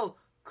Gadol,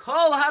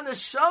 Kol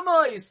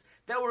HaNeshamois,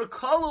 that were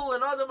Kolul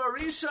and Adam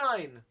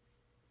Arishain.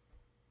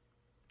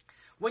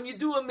 When you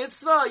do a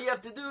mitzvah, you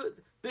have to do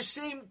it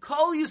b'shem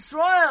Kol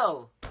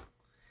Yisrael.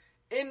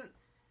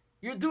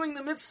 You're doing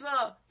the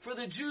mitzvah for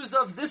the Jews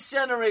of this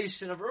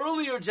generation, of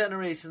earlier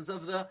generations,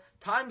 of the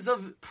times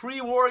of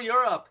pre-war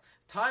Europe,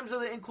 times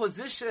of the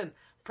Inquisition.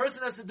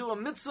 Person has to do a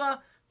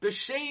mitzvah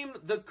b'shem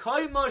the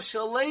koima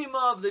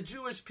shalema of the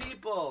Jewish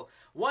people.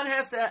 One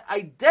has to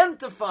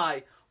identify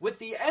with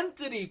the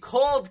entity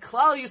called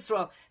Klal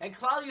Yisrael. And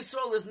Klal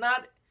Yisrael is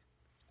not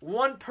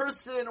one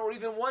person or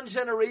even one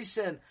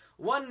generation.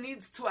 One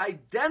needs to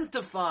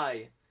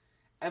identify.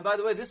 And by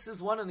the way, this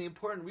is one of the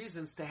important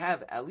reasons to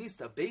have at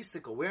least a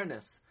basic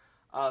awareness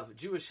of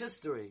Jewish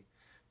history.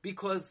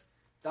 Because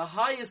the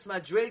highest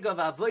madrega of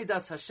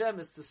Avodas Hashem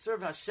is to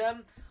serve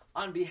Hashem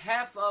on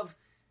behalf of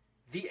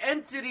the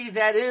entity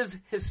that is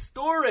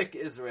historic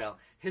Israel,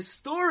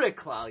 historic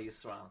Klal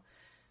Yisrael.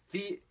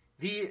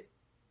 The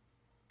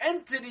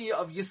entity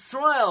of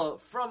Yisrael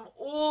from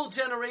all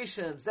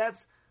generations.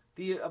 That's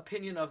the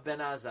opinion of Ben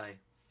Azai.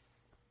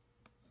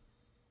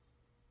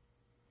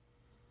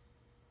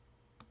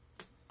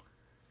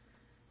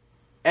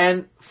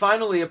 And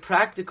finally, a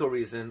practical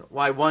reason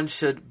why one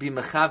should be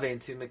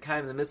mechavein to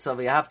mekayim the mitzvah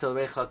v'yahavta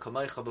l'recha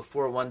kamocha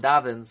before one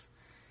davens.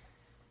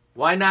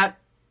 Why not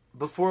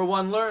before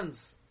one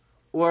learns?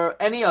 Or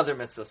any other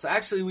mitzvah. So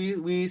actually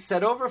we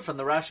said over from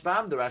the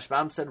Rashbam. The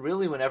Rashbam said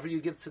really whenever you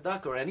give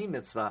tzedakah or any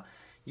mitzvah,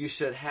 you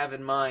should have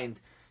in mind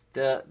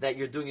that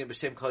you're doing it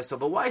b'shem kol Yisrael.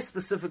 But why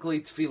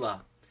specifically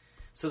tefillah?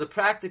 So the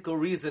practical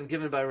reason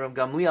given by Rav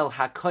Gamliel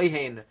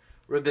HaKohen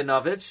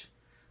Rabinovich,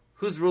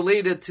 who's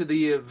related to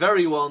the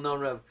very well-known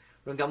Rav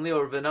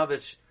Gamliel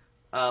Rabinovich,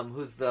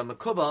 who's the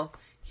Makubal,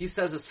 he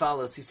says as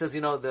follows. He says,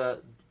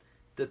 the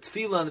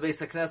tefillah in the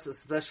Beis HaKnesset,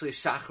 especially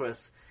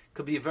Shachris,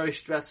 could be a very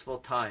stressful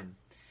time.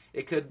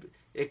 It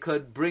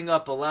could bring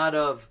up a lot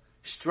of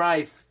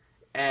strife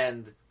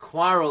and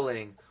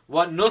quarreling.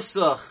 What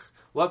nusach?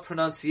 What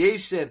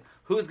pronunciation?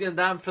 Who's going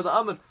to daven for the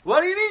Amud?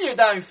 What do you mean you're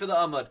davening for the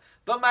Amud?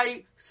 But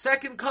my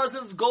second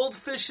cousin's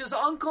goldfish's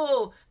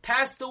uncle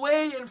passed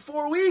away in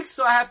 4 weeks,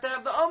 so I have to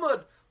have the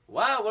Amud.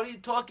 Wow, what are you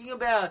talking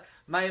about?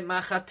 My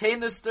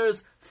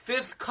Chatenister's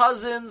fifth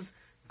cousin's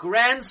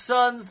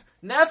grandson's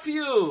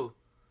nephew.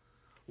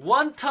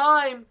 One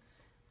time,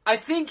 I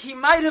think he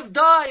might have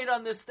died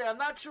on this day. I'm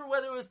not sure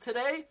whether it was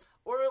today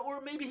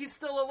or maybe he's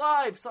still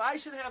alive. So I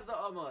should have the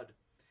Amud.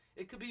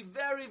 It could be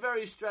very,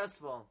 very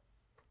stressful.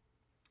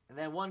 And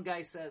then one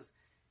guy says,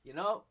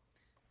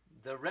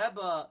 the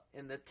Rebbe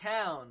in the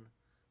town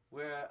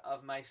where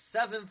of my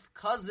seventh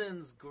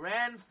cousin's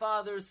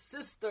grandfather's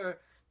sister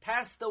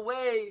passed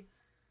away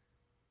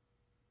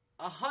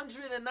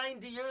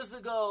 190 years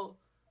ago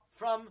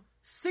from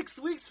 6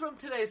 weeks from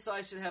today, so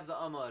I should have the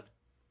Amud.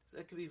 So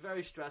it could be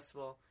very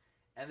stressful.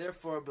 And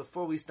therefore,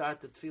 before we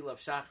start the Tefillah of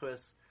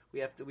Shachris,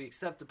 we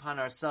accept upon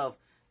ourselves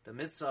the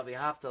mitzvah of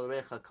Yahavta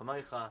l'recha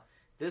kamocha.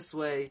 This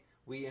way,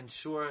 we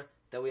ensure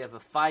that we have a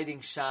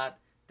fighting shot,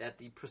 that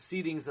the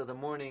proceedings of the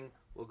morning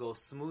will go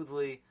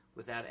smoothly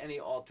without any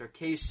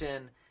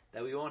altercation,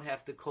 that we won't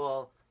have to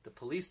call the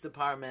police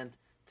department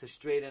to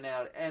straighten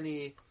out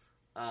any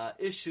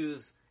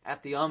issues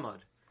at the Amud.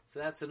 So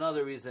that's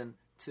another reason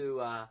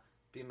to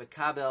be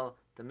Mekabel,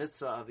 the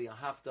mitzvah of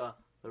V'ahavta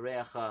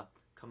l'reacha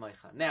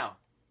kamaycha. Now,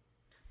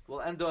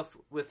 we'll end off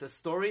with a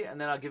story, and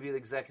then I'll give you the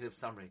executive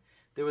summary.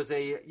 There was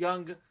a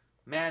young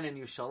man in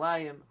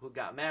Yerushalayim who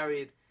got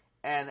married,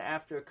 and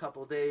after a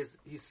couple of days,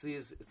 he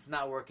sees it's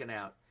not working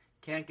out.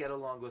 Can't get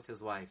along with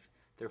his wife.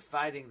 They're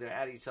fighting, they're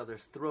at each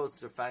other's throats,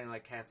 they're fighting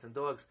like cats and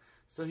dogs.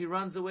 So he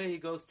runs away, he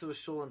goes to a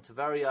shul in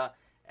Tveria,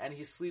 and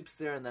he sleeps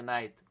there in the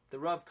night. The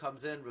Rav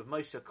comes in, Rav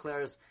Moshe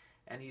Clares,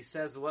 and he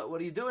says, what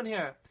are you doing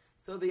here?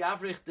 So the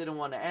Avrich didn't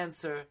want to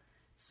answer.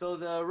 So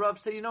the Rav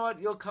said, you know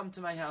what, you'll come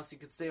to my house, you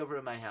could stay over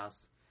at my house.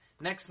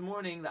 Next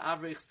morning, the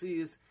Avrich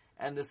sees,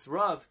 and this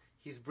Rav,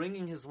 he's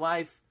bringing his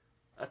wife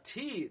a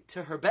tea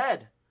to her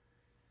bed.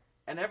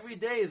 And every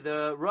day,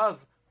 the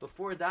Rav,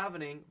 before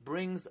davening,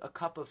 brings a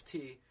cup of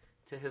tea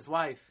to his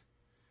wife.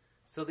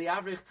 So the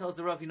Avrich tells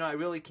the Rav, I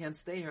really can't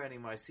stay here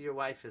anymore. I see your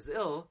wife is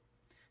ill.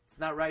 It's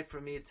not right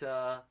for me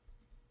to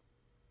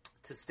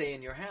stay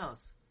in your house.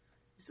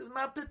 He says,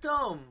 Ma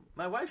pitom,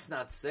 my wife's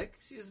not sick.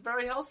 She's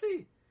very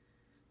healthy.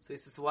 So he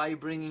says, why are you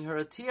bringing her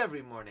a tea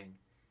every morning?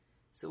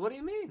 So what do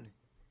you mean?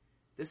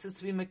 This is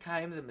to be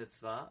Mekayim, the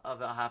mitzvah of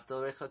V'ahavta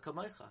l'reacha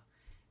kamaycha.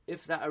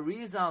 If the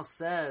Arizal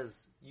says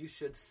you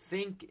should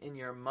think in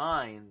your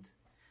mind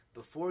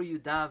before you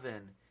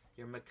daven,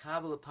 you're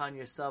Mekabel upon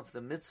yourself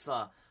the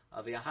mitzvah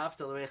of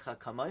V'ahavta l'reacha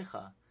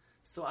kamaycha.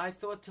 So I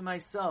thought to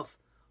myself,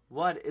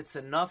 what, it's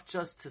enough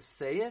just to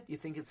say it? You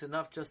think it's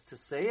enough just to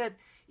say it?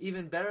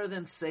 Even better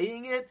than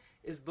saying it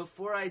is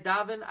before I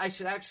daven, I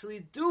should actually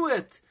do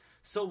it.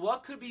 So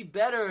what could be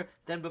better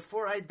than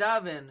before I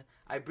daven,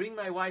 I bring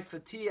my wife a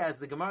tea, as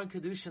the Gemara in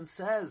Kedoshim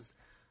says,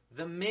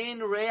 the main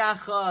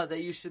reacha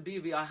that you should be,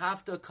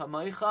 V'ahavta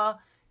kamaycha,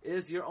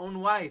 is your own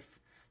wife.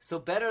 So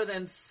better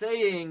than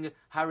saying,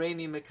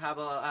 Hareini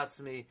mekabel al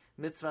atzmi,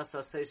 mitzvah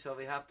saseh shel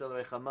V'ahavta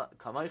l'reacha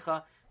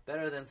kamaycha,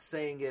 better than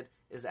saying it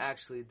is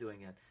actually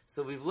doing it.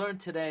 So we've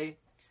learned today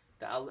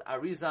that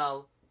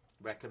Arizal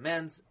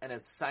recommends, and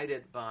it's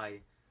cited by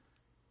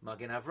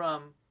Magen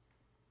Avram,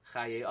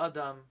 Chaye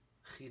Adam,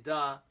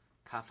 Chida,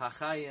 Kaf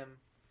HaChaim,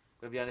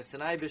 Rabbi Yonasan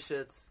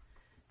Eibeshitz,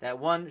 that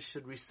one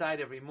should recite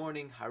every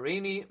morning,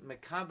 Hareini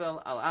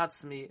mekabel al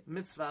atzmi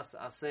mitzvahs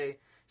aseh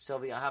shel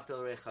v'ahavta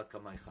l'reacha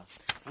kamaycha.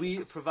 We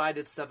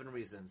provided 7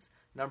 reasons.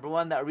 Number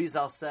 1, that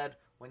Arizal said,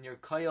 when you're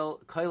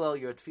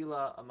koilel your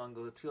tefila among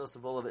the tefilas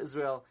of all of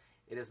Israel,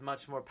 it is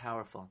much more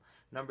powerful.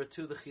 Number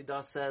 2, the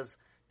Chida says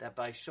that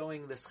by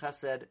showing this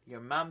chesed, you're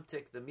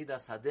mamtik the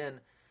midas hadin,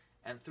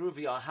 and through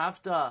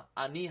v'ahavta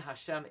ani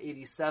Hashem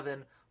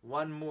 87,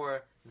 one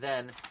more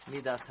than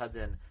midas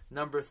hadin.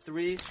 Number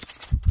 3,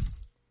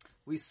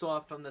 we saw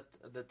from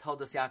the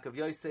Toldos Yaakov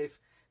Yosef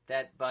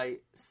that by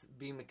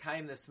being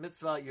Mekayim this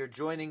mitzvah, you're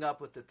joining up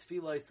with the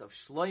tefilos of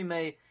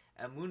Shloimeh,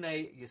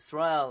 Emunei,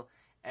 Yisrael,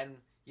 and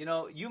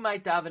you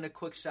might daven a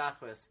quick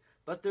shachris,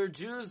 but there are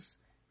Jews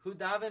who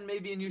daven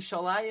maybe in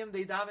Yerushalayim,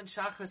 they daven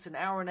shachris an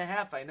hour and a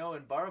half. I know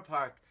in Borough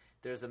Park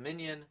there's a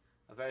minyan,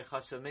 a very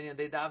chashuv minyan,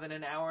 they daven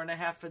an hour and a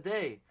half a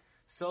day.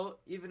 So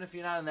even if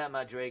you're not in that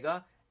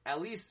madrega,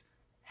 at least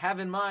have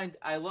in mind,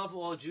 I love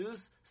all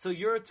Jews, so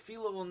your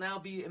tefillah will now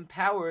be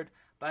empowered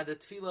by the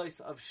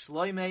tefillos of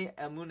Shloimeh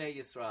Emunei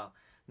Yisrael.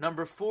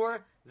 Number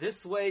 4,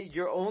 this way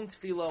your own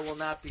tefillah will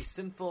not be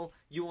sinful,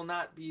 you will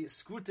not be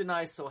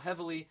scrutinized so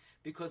heavily,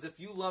 because if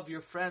you love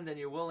your friend and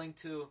you're willing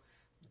to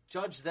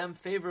judge them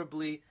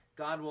favorably,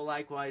 God will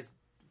likewise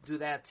do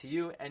that to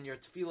you, and your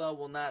tefillah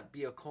will not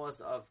be a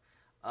cause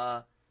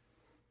of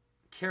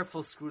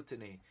careful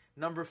scrutiny.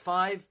 Number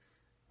 5,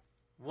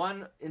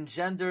 one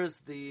engenders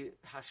the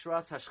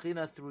Hashras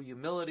Hashchina through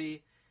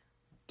humility,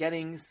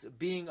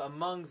 being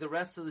among the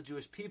rest of the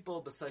Jewish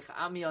people,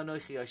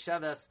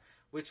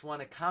 which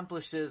one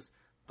accomplishes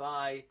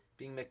by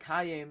being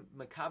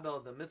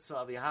Mekabel, the mitzvah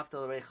of V'ahavta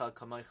l'reacha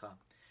kamaycha.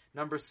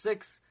 Number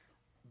 6,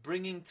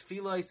 bringing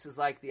tefillos is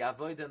like the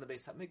avodah in the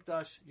Beis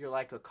HaMikdash. You're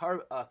like a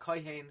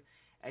kohen,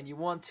 and you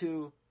want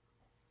to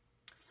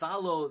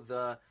follow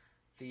the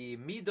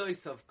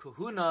midos of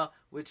kahuna,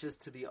 which is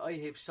to be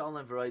oihev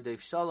shalom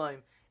v'roidev shalom,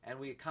 and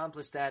we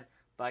accomplish that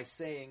by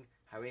saying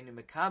Hareini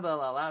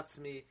mekabel al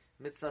atzmi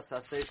mitzvah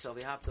saseh shel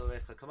v'ahavta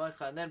l'reacha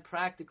kamaycha, and then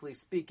practically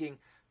speaking,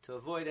 to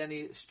avoid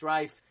any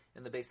strife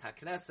in the Beis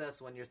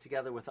HaKnesses when you're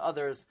together with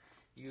others,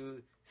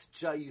 you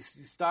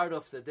start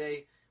off the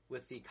day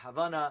with the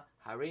kavana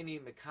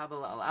Hareini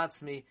mekabel al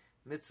atzmi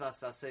mitzvah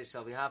saseh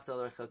shel v'ahavta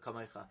l'reacha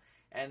kamaycha.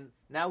 And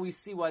now we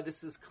see why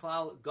this is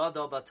klal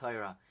gadol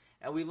b'Torah.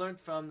 And we learned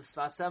from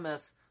Sfas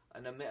Emes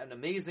an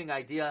amazing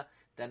idea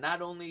that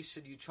not only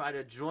should you try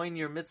to join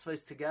your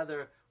mitzvahs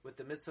together with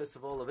the mitzvahs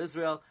of all of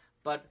Israel,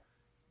 but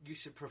you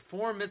should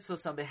perform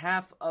mitzvahs on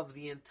behalf of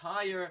the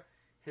entire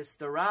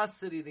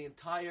historicity, the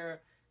entire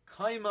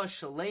kaima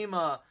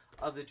shalema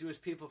of the Jewish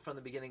people from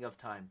the beginning of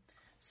time.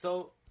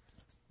 So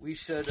we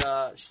should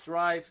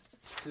strive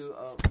to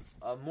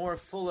a more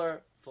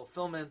fuller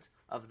fulfillment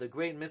of the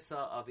great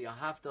mitzvah of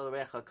Yahavta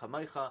L'Recha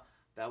Kamocha,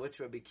 about which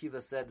Rabbi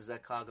Kiva said,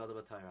 Zekah Gadol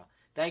B'Torah.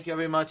 Thank you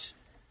very much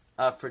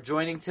for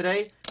joining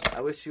today.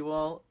 I wish you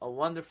all a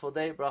wonderful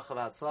day. Bracha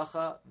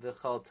v'atzlacha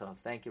v'chol tov.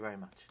 Thank you very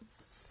much.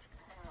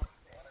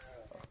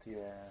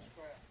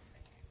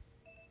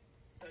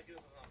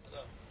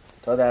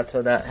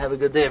 Toda. Have a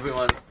good day,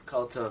 everyone.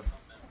 Kol tov.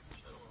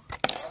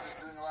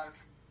 Doing a lot of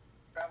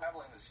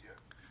traveling this year.